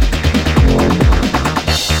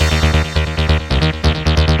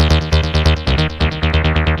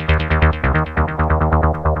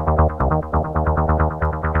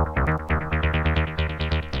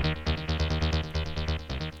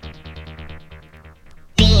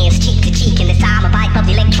 Dance cheek to cheek in the time of vibe of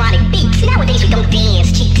the electronic beats. Nowadays we don't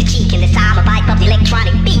dance cheek to cheek in the time of vibe of the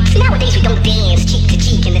electronic beats. Nowadays we don't dance cheek to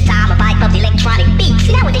cheek in the time of vibe of the electronic beats.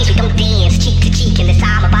 Nowadays we don't dance cheek to cheek in the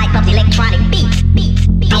time of vibe of the electronic beats.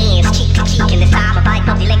 Dance cheek to cheek in the time of vibe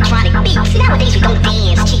of the electronic beats. Nowadays we don't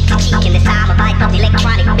dance cheek to cheek in the time of vibe of the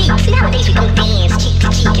electronic beats. Nowadays we don't dance cheek to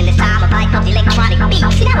cheek in the time of vibe of the electronic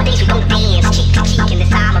beats. Nowadays we don't dance cheek to cheek in the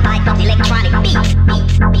time of vibe of the electronic beats.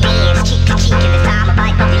 Dance cheek to cheek in the time of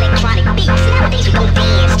vibe of the electronic beats. Nowadays we don't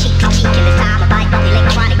dance cheek to cheek in the time of vibe of the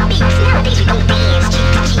electronic beats. Nowadays we don't dance cheek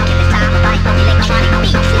to cheek in the time of vibe of the electronic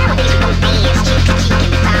beats. Nowadays we don't dance cheek to cheek in the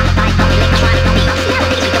time of vibe of the electronic beats. Nowadays we don't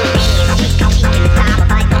dance cheek to cheek in the time of vibe of the electronic beats. Nowadays we don't dance cheek to cheek in the time of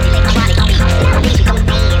vibe of the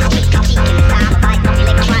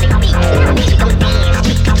electronic beats. Nowadays we don't dance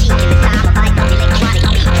cheek to cheek in the time of vibe of the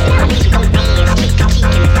electronic beats. Nowadays we don't dance cheek to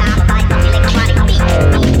cheek in the time of vibe of the electronic beats.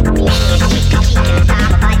 Dance cheek to cheek in the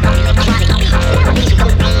time of vibe of the electronic beats. Nowadays we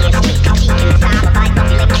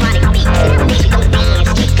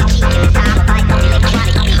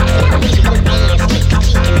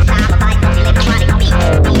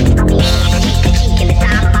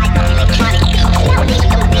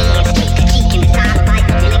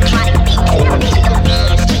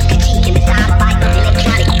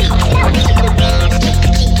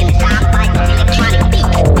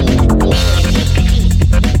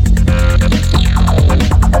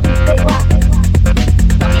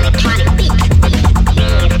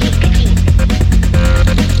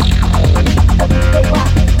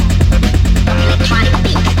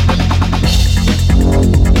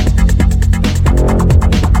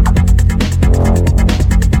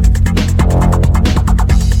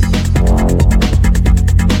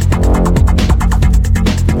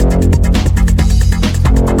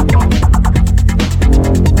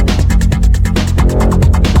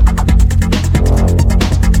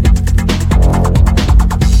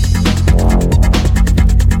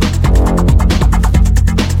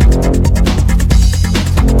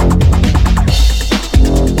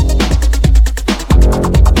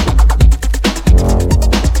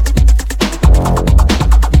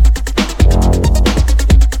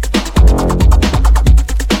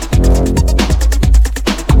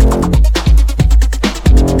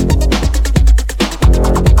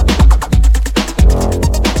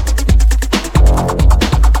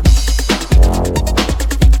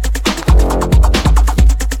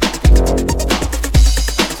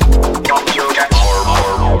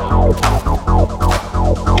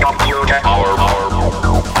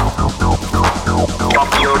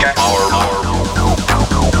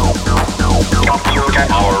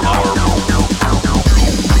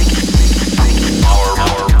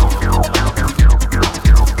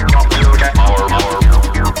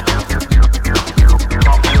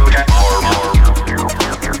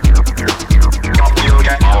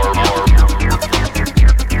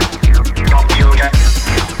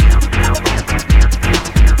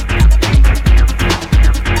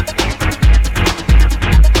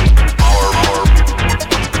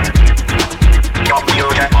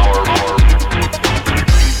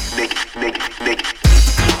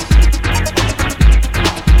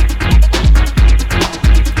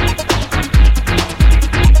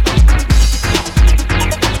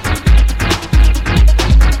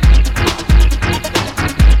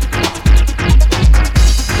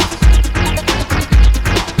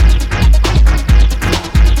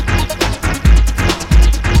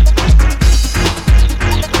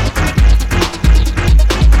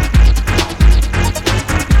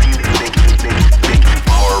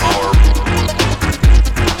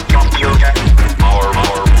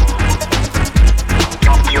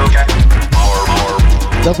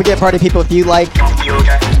forget, party people, if you like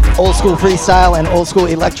old school freestyle and old school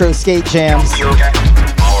electro skate jams,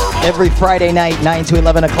 every Friday night, 9 to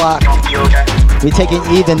 11 o'clock, we take it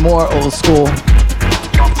even more old school.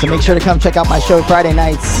 So make sure to come check out my show Friday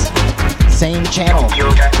nights, same channel.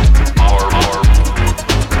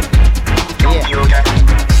 Yeah.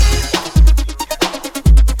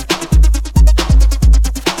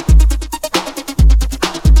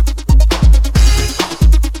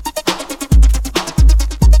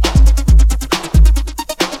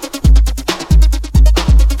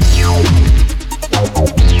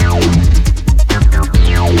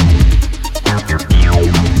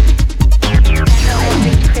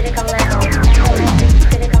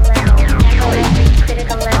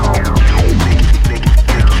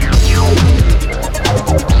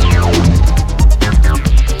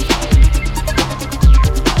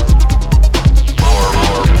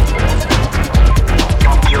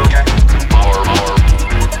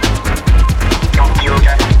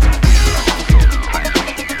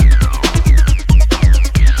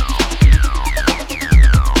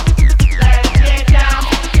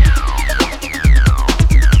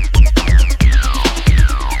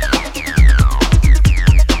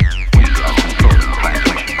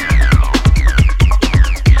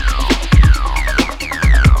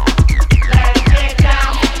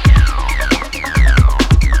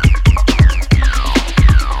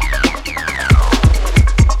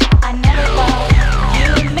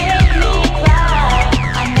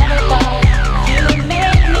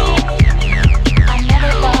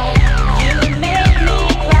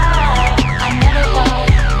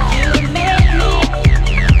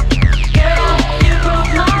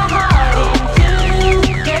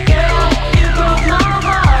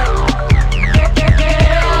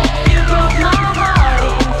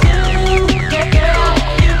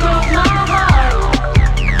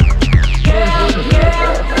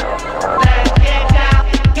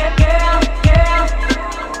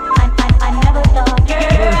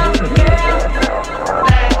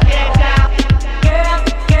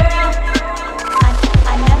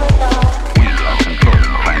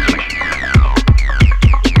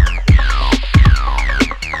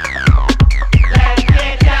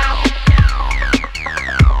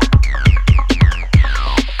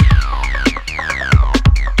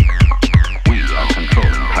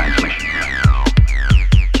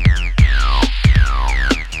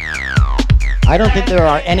 I don't think there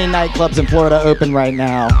are any nightclubs in Florida open right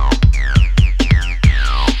now.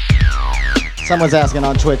 Someone's asking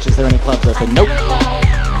on Twitch, is there any clubs open? Nope.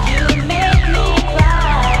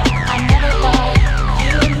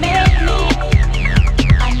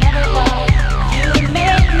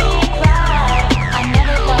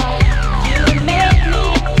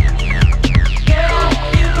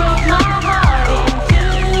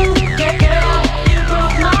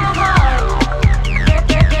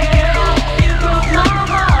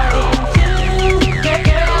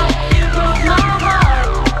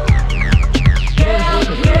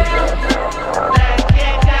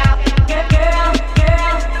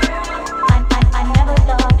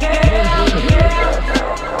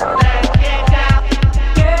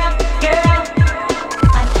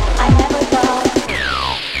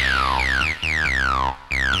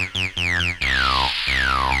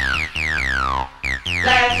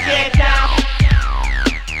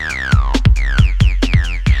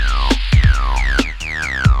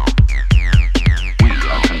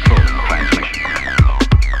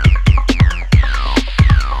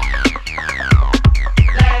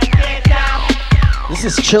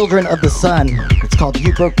 This is Children of the Sun. It's called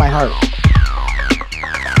You Broke My Heart.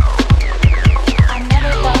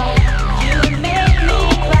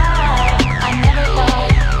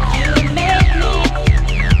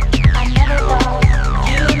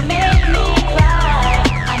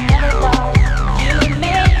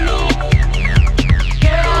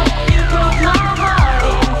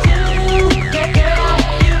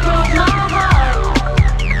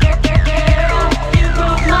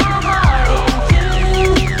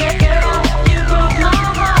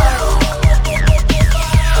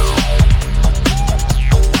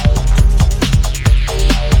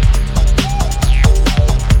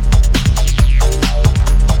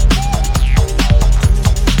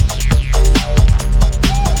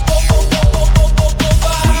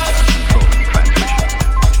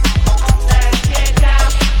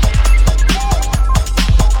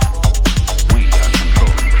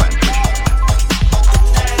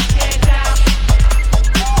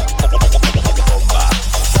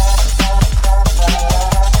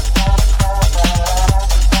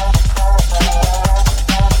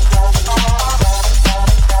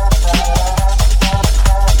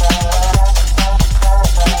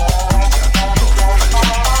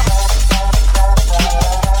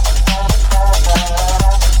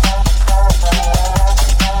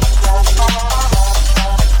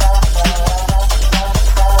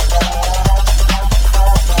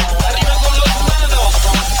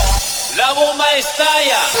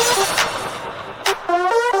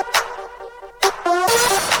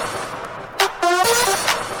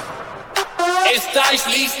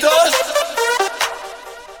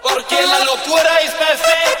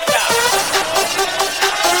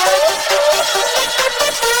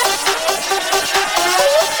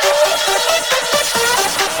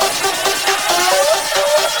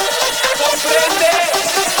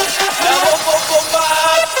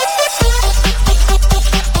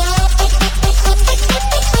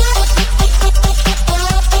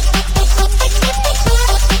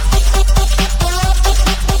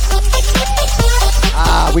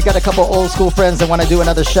 a couple old school friends that want to do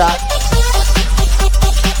another shot.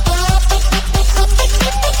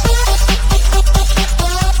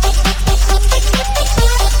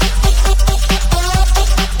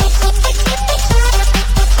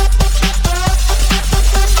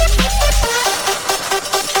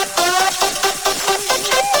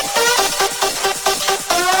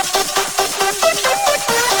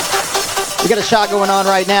 We got a shot going on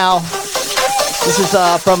right now. This is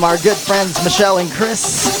from our good friends Michelle and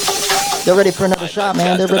Chris. They're ready for another shot,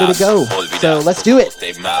 man. They're ready to go. So let's do it.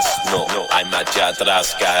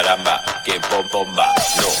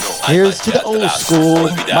 Here's to the old school.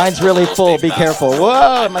 Mine's really full. Be careful.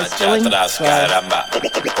 Whoa, am I spilling? Thank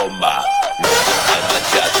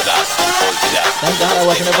God I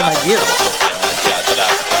wasn't over my gear.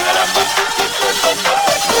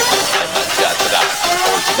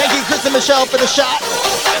 Thank you, Chris and Michelle, for the shot.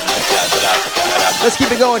 Let's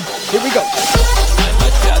keep it going. Here we go.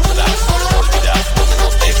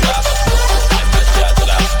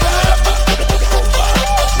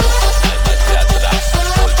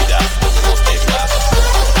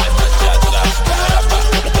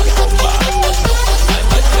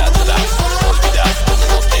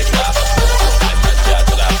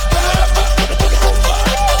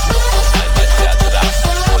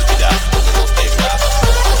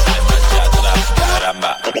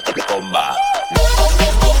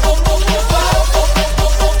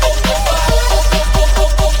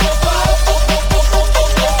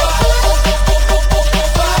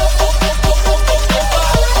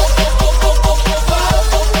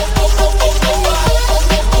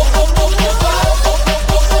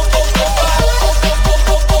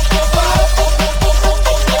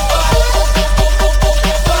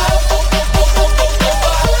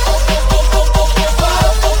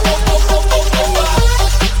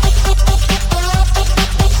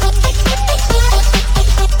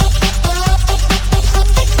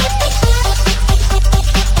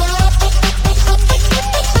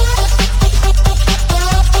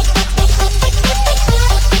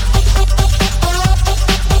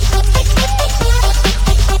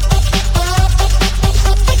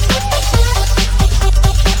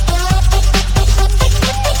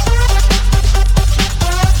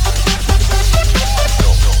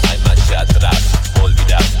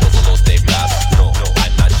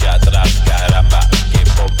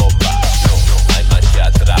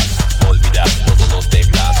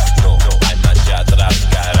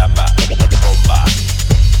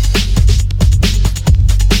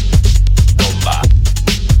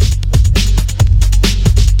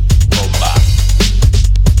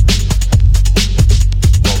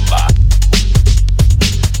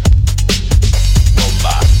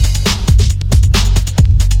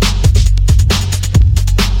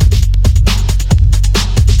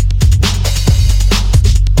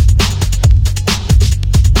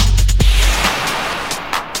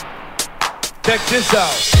 Check this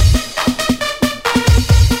out.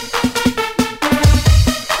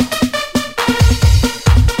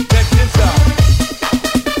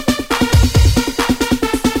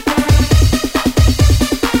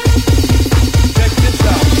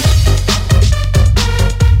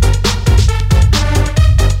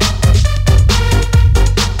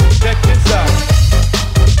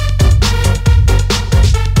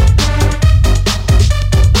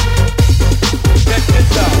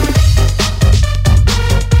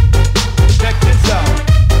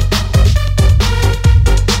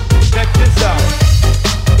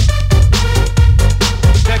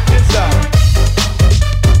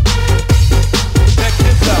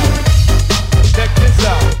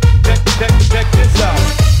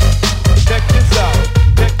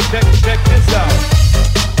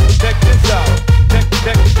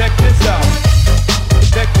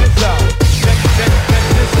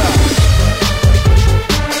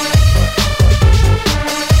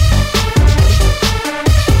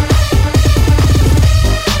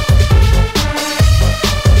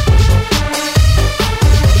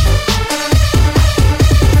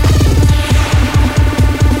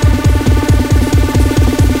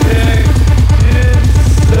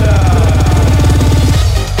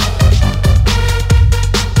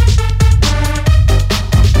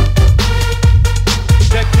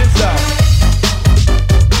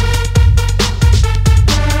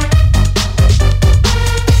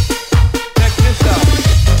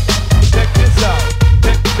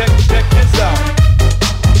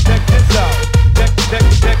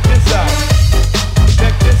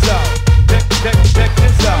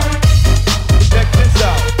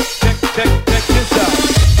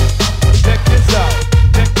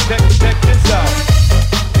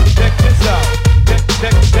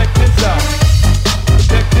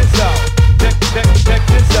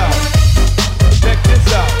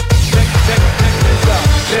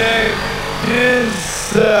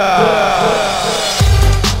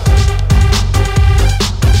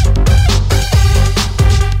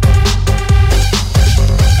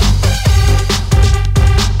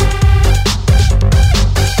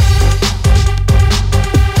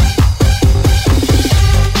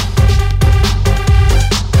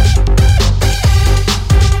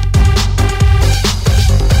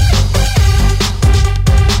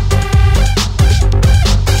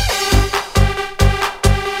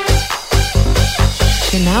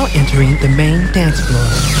 Dance floor.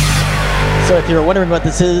 So if you're wondering what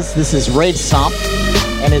this is Rave Stomp,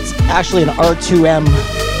 and it's actually an R2M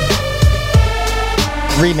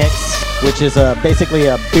remix, which is basically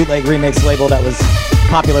a bootleg remix label that was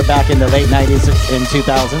popular back in the late 90s and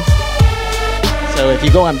 2000s. So if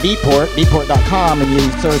you go on beatport.com, and you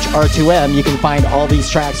search R2M, you can find all these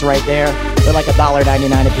tracks right there. They're like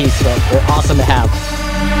 $1.99 a piece, but they're awesome to have.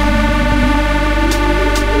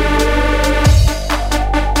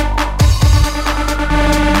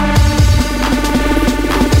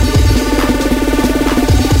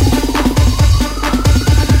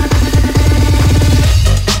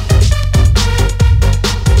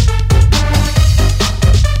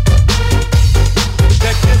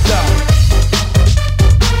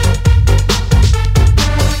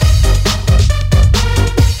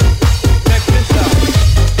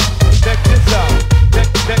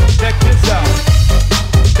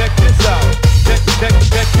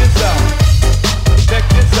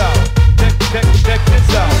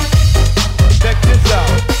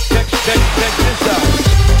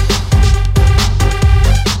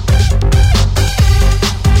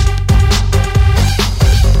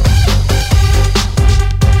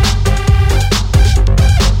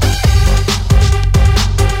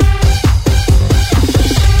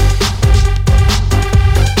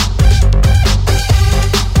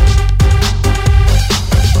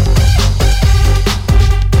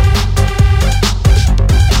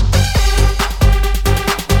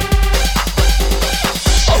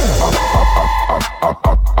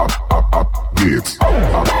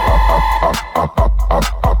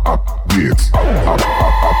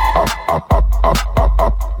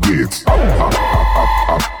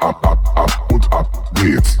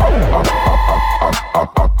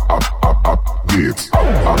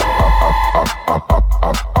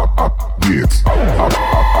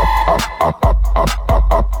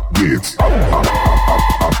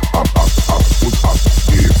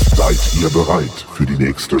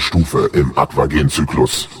 Stufe im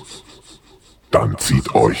Aquagen-Zyklus. Dann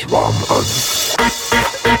zieht euch warm an.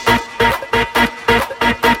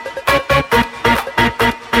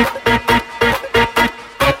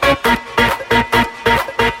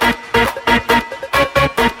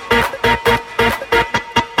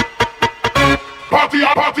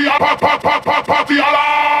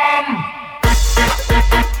 Party-Alarm!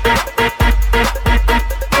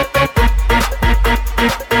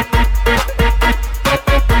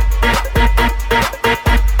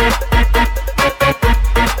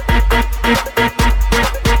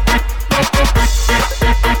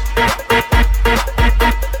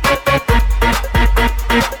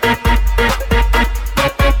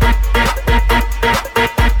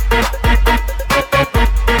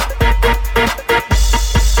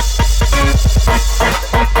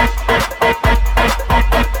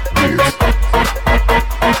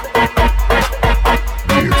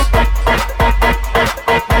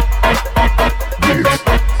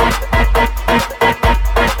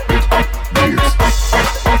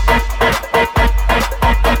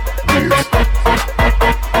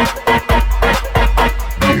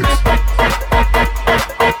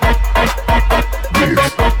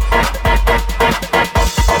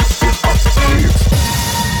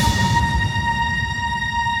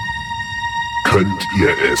 Könnt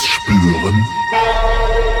ihr es spüren?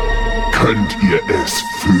 Könnt ihr es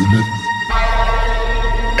fühlen?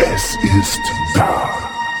 Es ist da.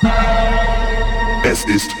 Es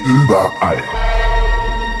ist überall.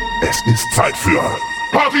 Es ist Zeit für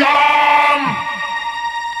Partyalarm!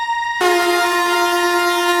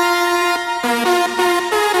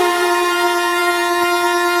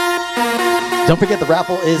 Don't forget the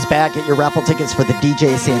raffle is back. Get your raffle tickets for the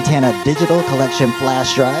DJ Santana Digital Collection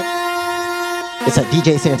Flash Drive. It's at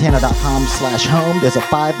djsantana.com/home. There's a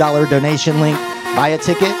 $5 donation link. Buy a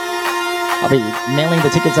ticket. I'll be mailing the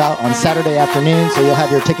tickets out on Saturday afternoon, so you'll have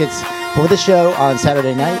your tickets for the show on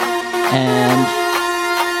Saturday night. And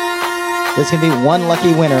there's going to be one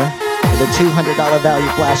lucky winner for the $200 value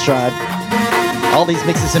flash drive. All these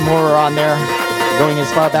mixes and more are on there, going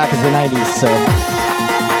as far back as the 90s, so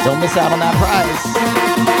don't miss out on that prize.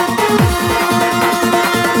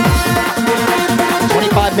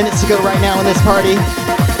 25 minutes to go right now in this party.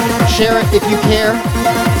 Share it if you care.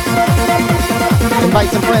 Invite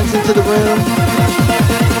some friends into the room.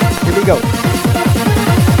 Here we go.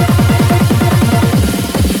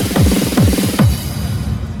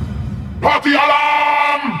 Party alarm!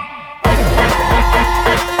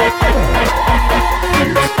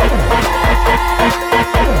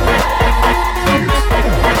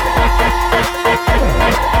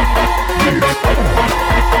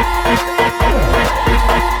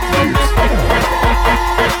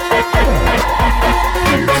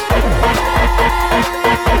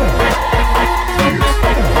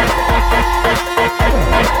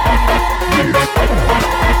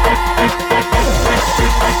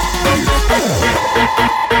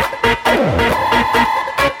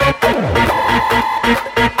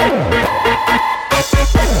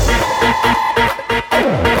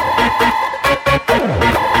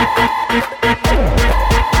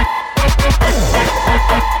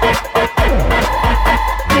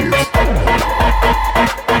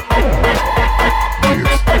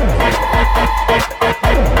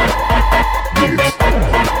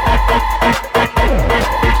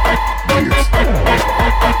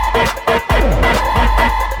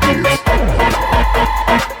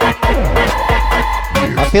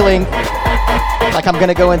 feeling like I'm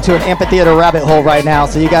gonna go into an amphitheater rabbit hole right now,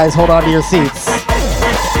 so you guys hold on to your seats.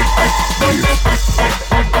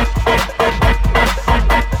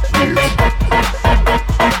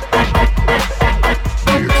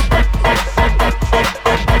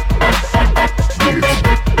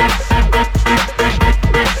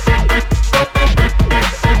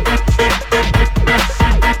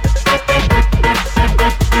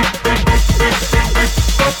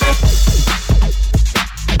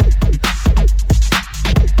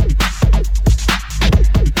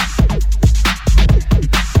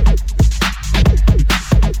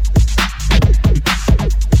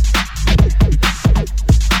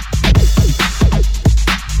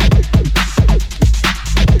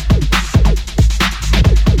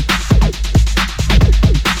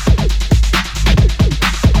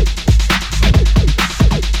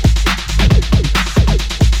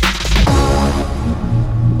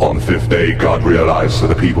 God realized that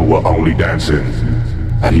the people were only dancing,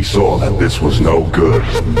 and he saw that this was no good.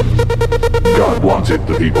 God wanted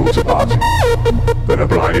the people to party. Then a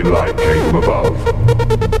blinding light came from above,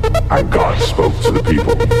 and God spoke to the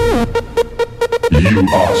people. You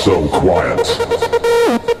are so quiet.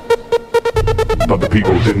 But the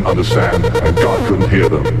people didn't understand, and God couldn't hear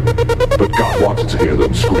them. But God wanted to hear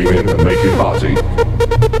them screaming and making party.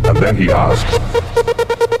 And then he asked,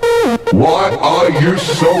 why are you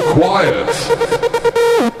so quiet?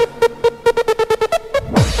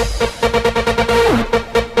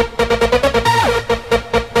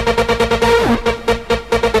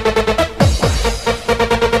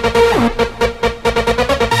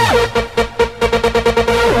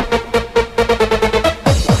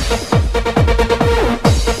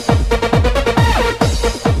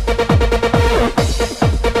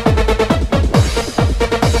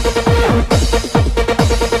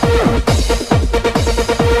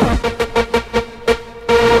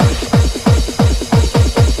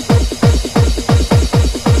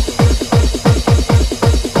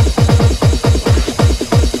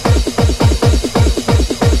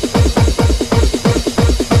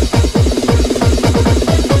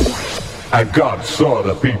 And God saw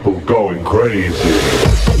the people going crazy.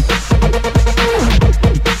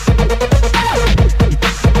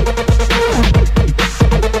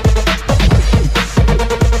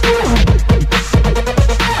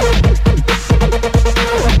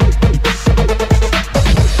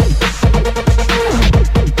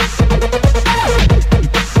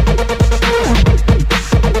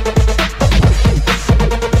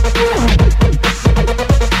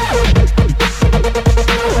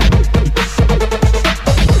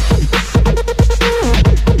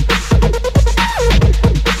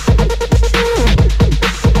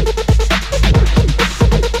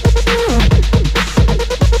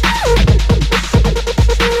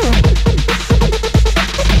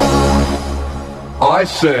 I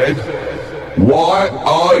said, why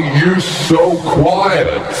are you so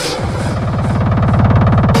quiet?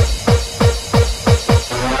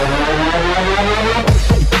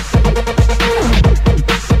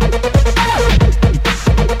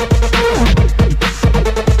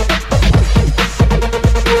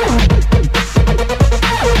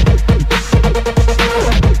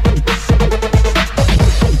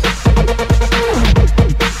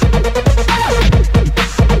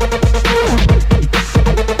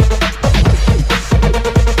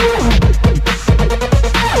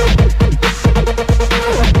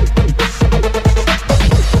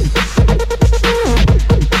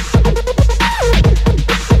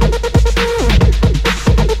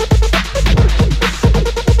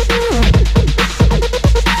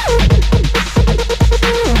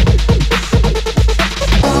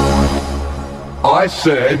 I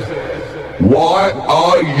said, why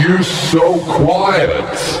are you so quiet?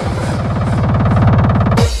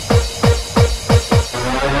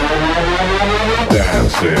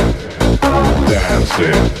 Dancing,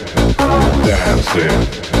 dancing, dancing,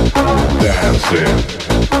 dancing,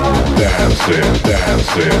 dancing,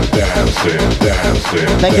 dancing, dancing, dancing.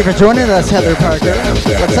 Thank you for joining us, Heather Parker.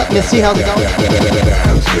 What's up, Missy? How's it going?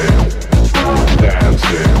 Dancing,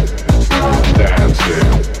 dancing, dancing,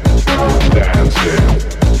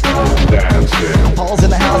 dancing. Paul's in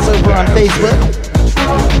the house over on Facebook.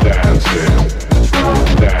 Dancing,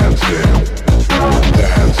 dancing,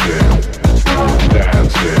 dancing,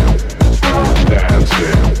 dancing,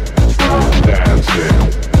 dancing, dancing,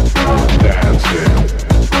 dancing,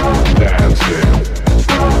 dancing,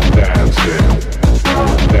 dancing,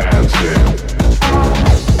 dancing.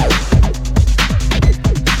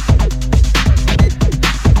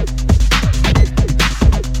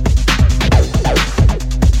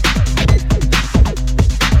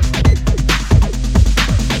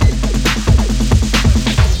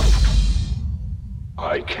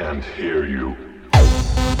 hear you.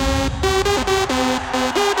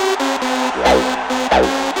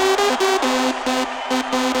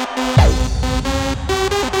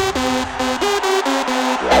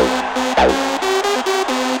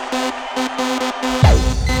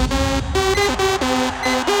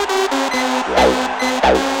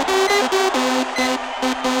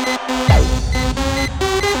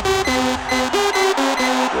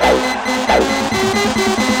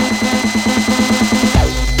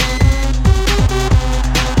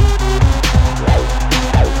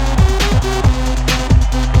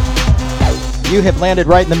 You have landed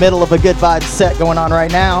right in the middle of a good vibe set going on right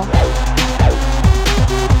now.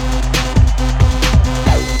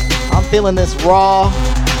 I'm feeling this raw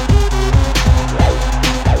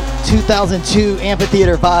 2002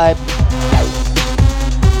 amphitheater vibe.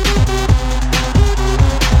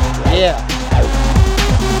 Yeah.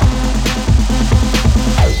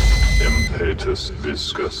 Impetus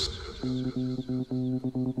viscous.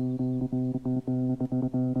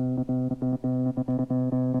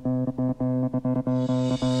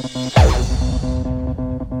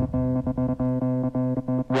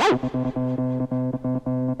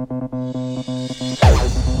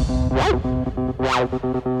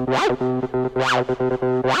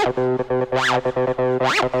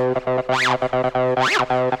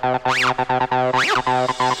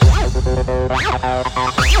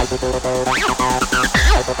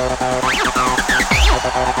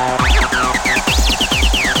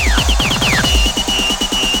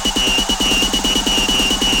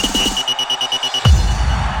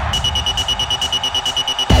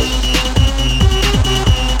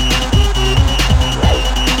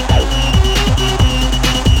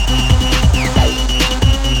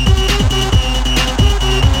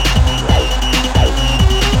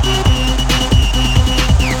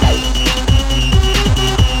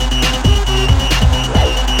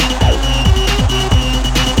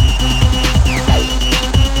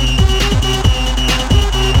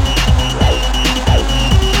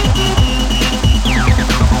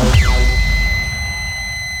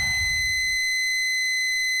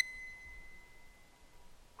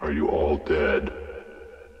 Are you all dead?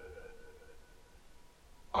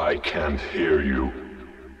 I can't hear you.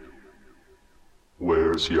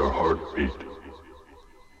 Where's your heartbeat?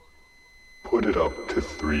 Put it up to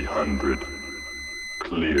 300.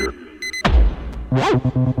 Clear.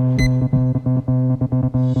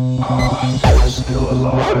 Still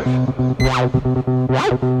alive.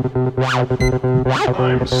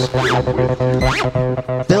 I'm still with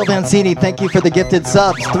you. Phil Vancini, thank you for the gifted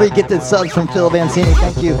subs. 3 gifted subs from Phil Vancini,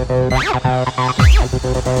 thank you.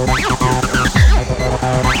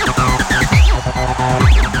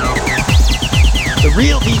 The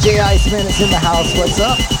real DJ Iceman is in the house, what's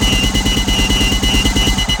up?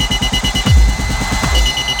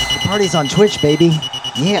 The party's on Twitch, baby.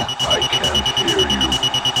 Yeah. I can't hear you.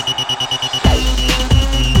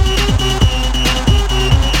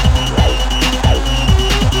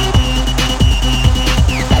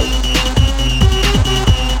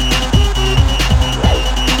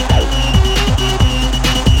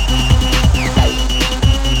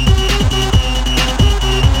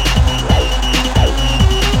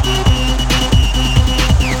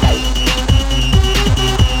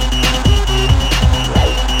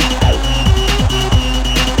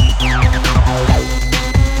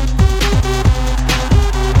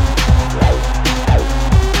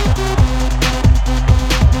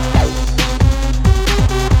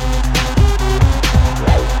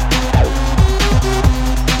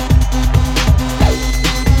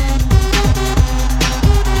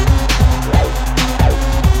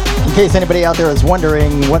 In case anybody out there is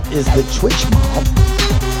wondering, what is the Twitch Mob?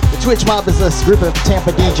 The Twitch Mob is this group of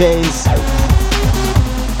Tampa DJs.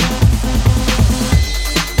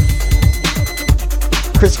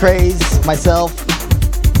 Chris Craze, myself,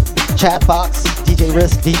 Chatbox, DJ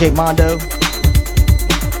Risk, DJ Mondo.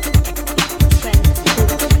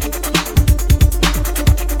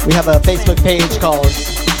 We have a Facebook page called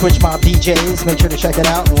Twitch Mob DJs. Make sure to check it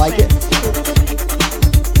out and like it.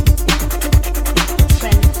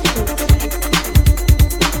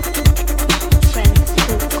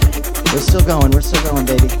 We're still going,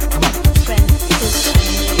 baby. Come on.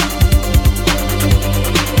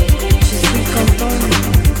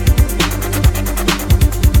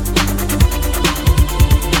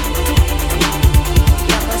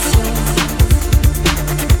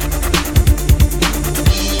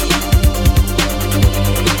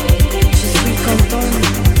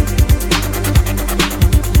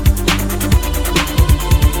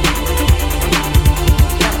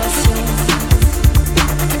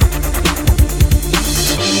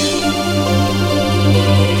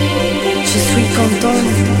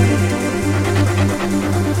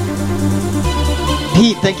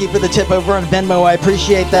 thank you for the tip over on Venmo. I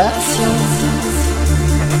appreciate that.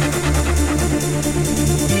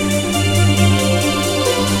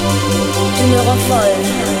 Tu me rends folle.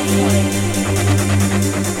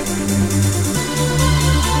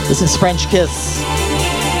 This is French Kiss.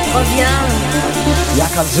 Reviens.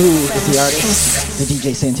 Yakazu is the artist. The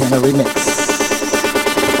DJ Santana remix.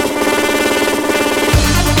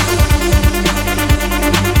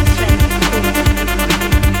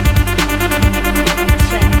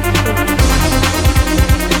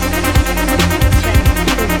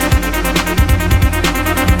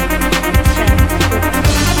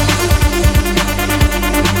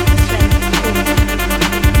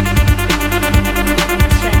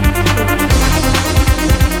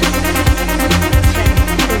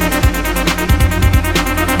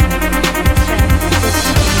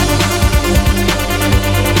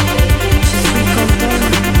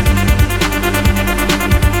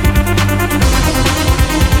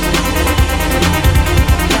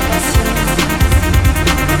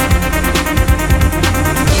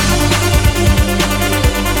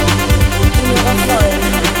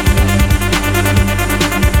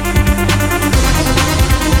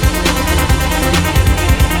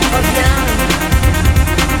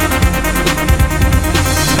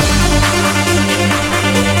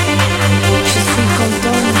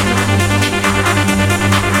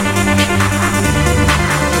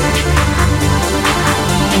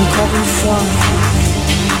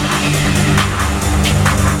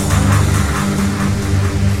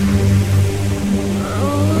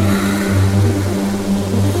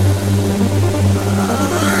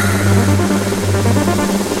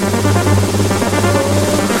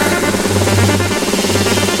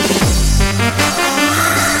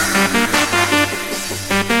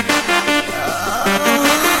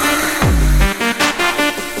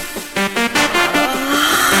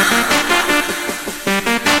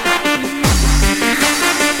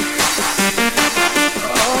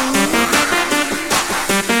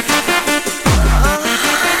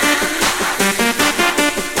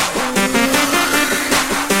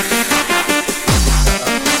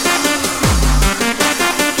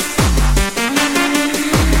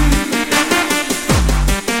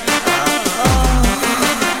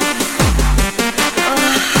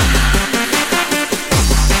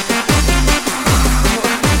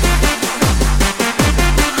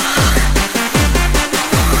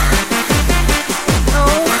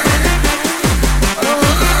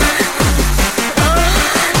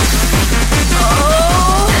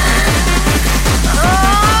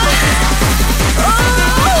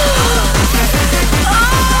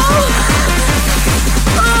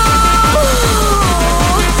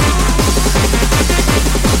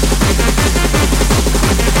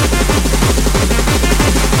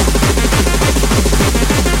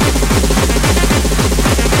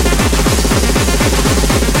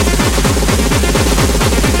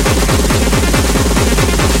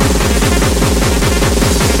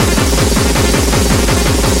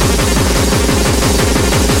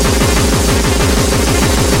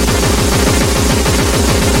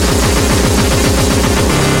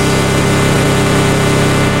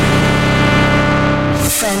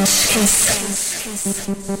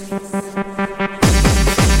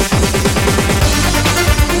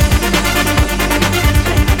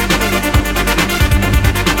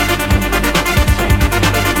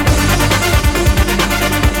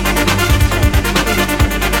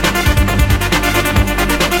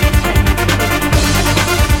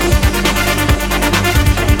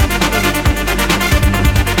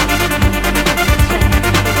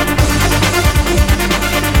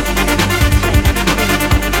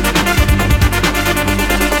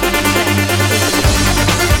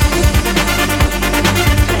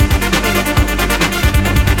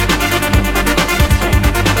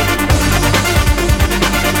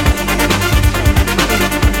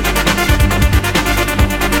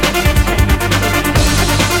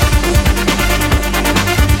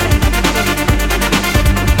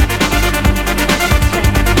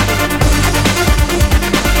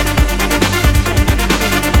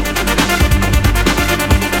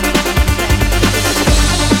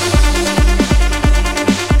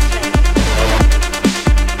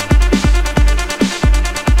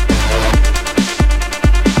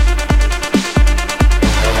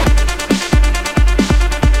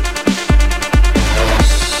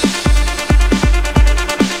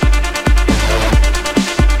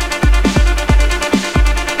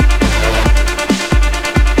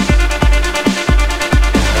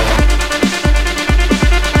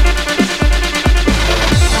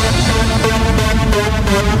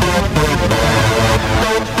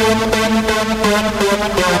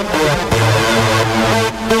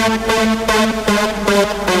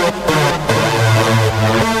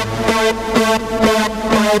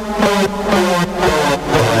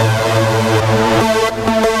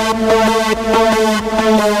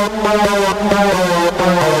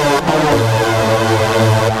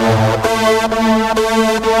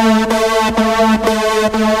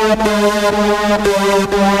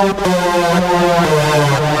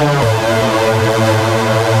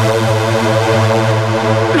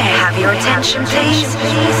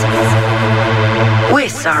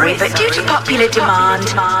 sorry, but due to popular demand,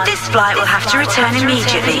 this flight will have to return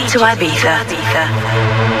immediately to Ibiza.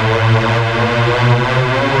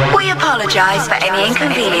 We apologize for any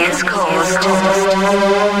inconvenience caused.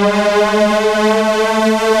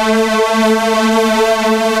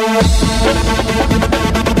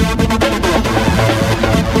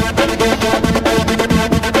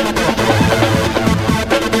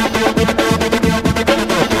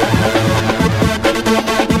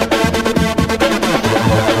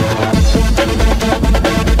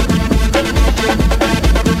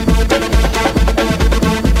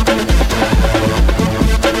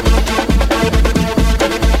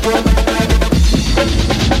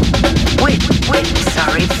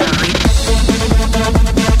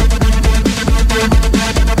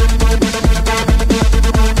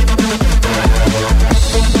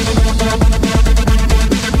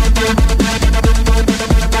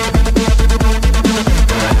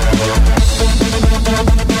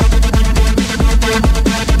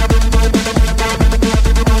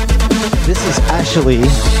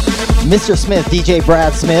 Mr. Smith, DJ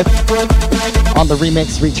Brad Smith, on the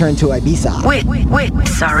remix Return to Ibiza. Wait,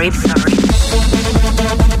 sorry.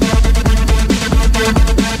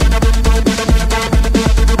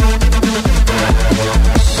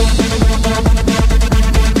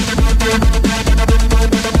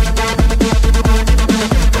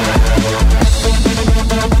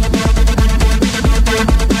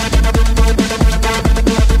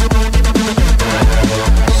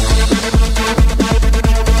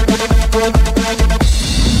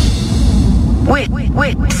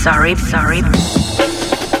 Sorry. May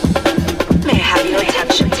I have your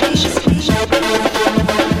attention, please?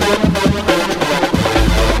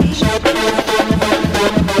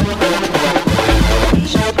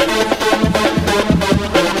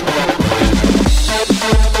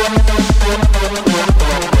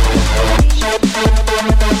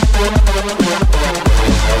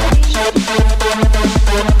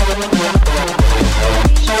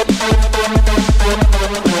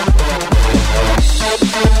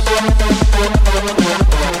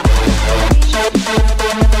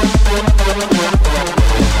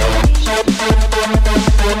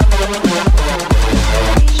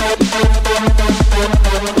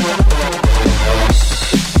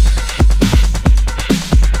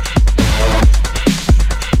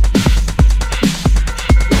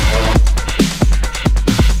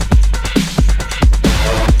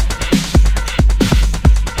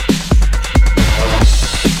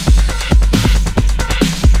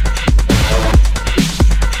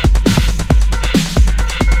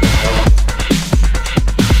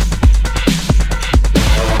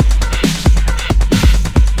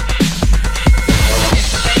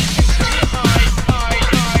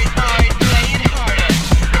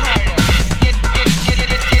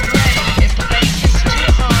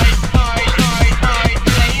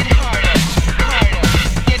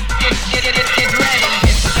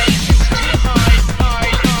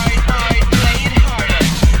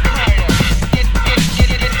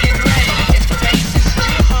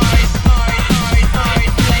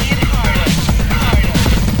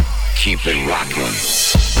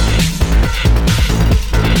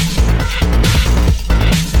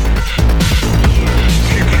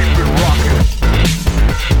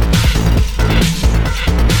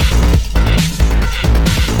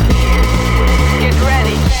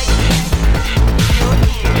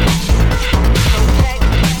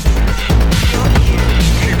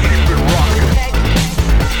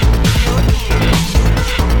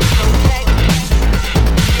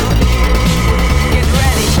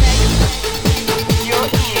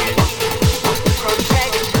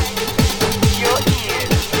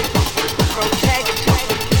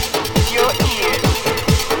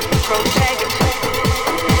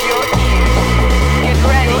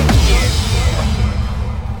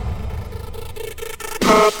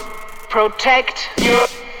 Protect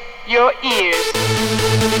your ears.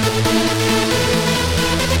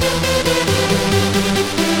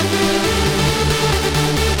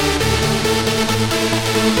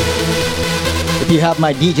 If you have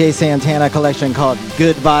my DJ Santana collection called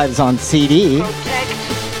Good Vibes on CD, Protect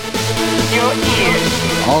your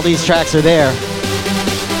ears. All these tracks are there.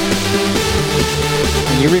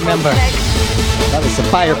 And you remember, that was the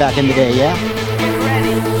fire back in the day, yeah? Get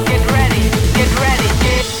ready, get ready, get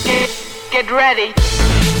ready, get ready.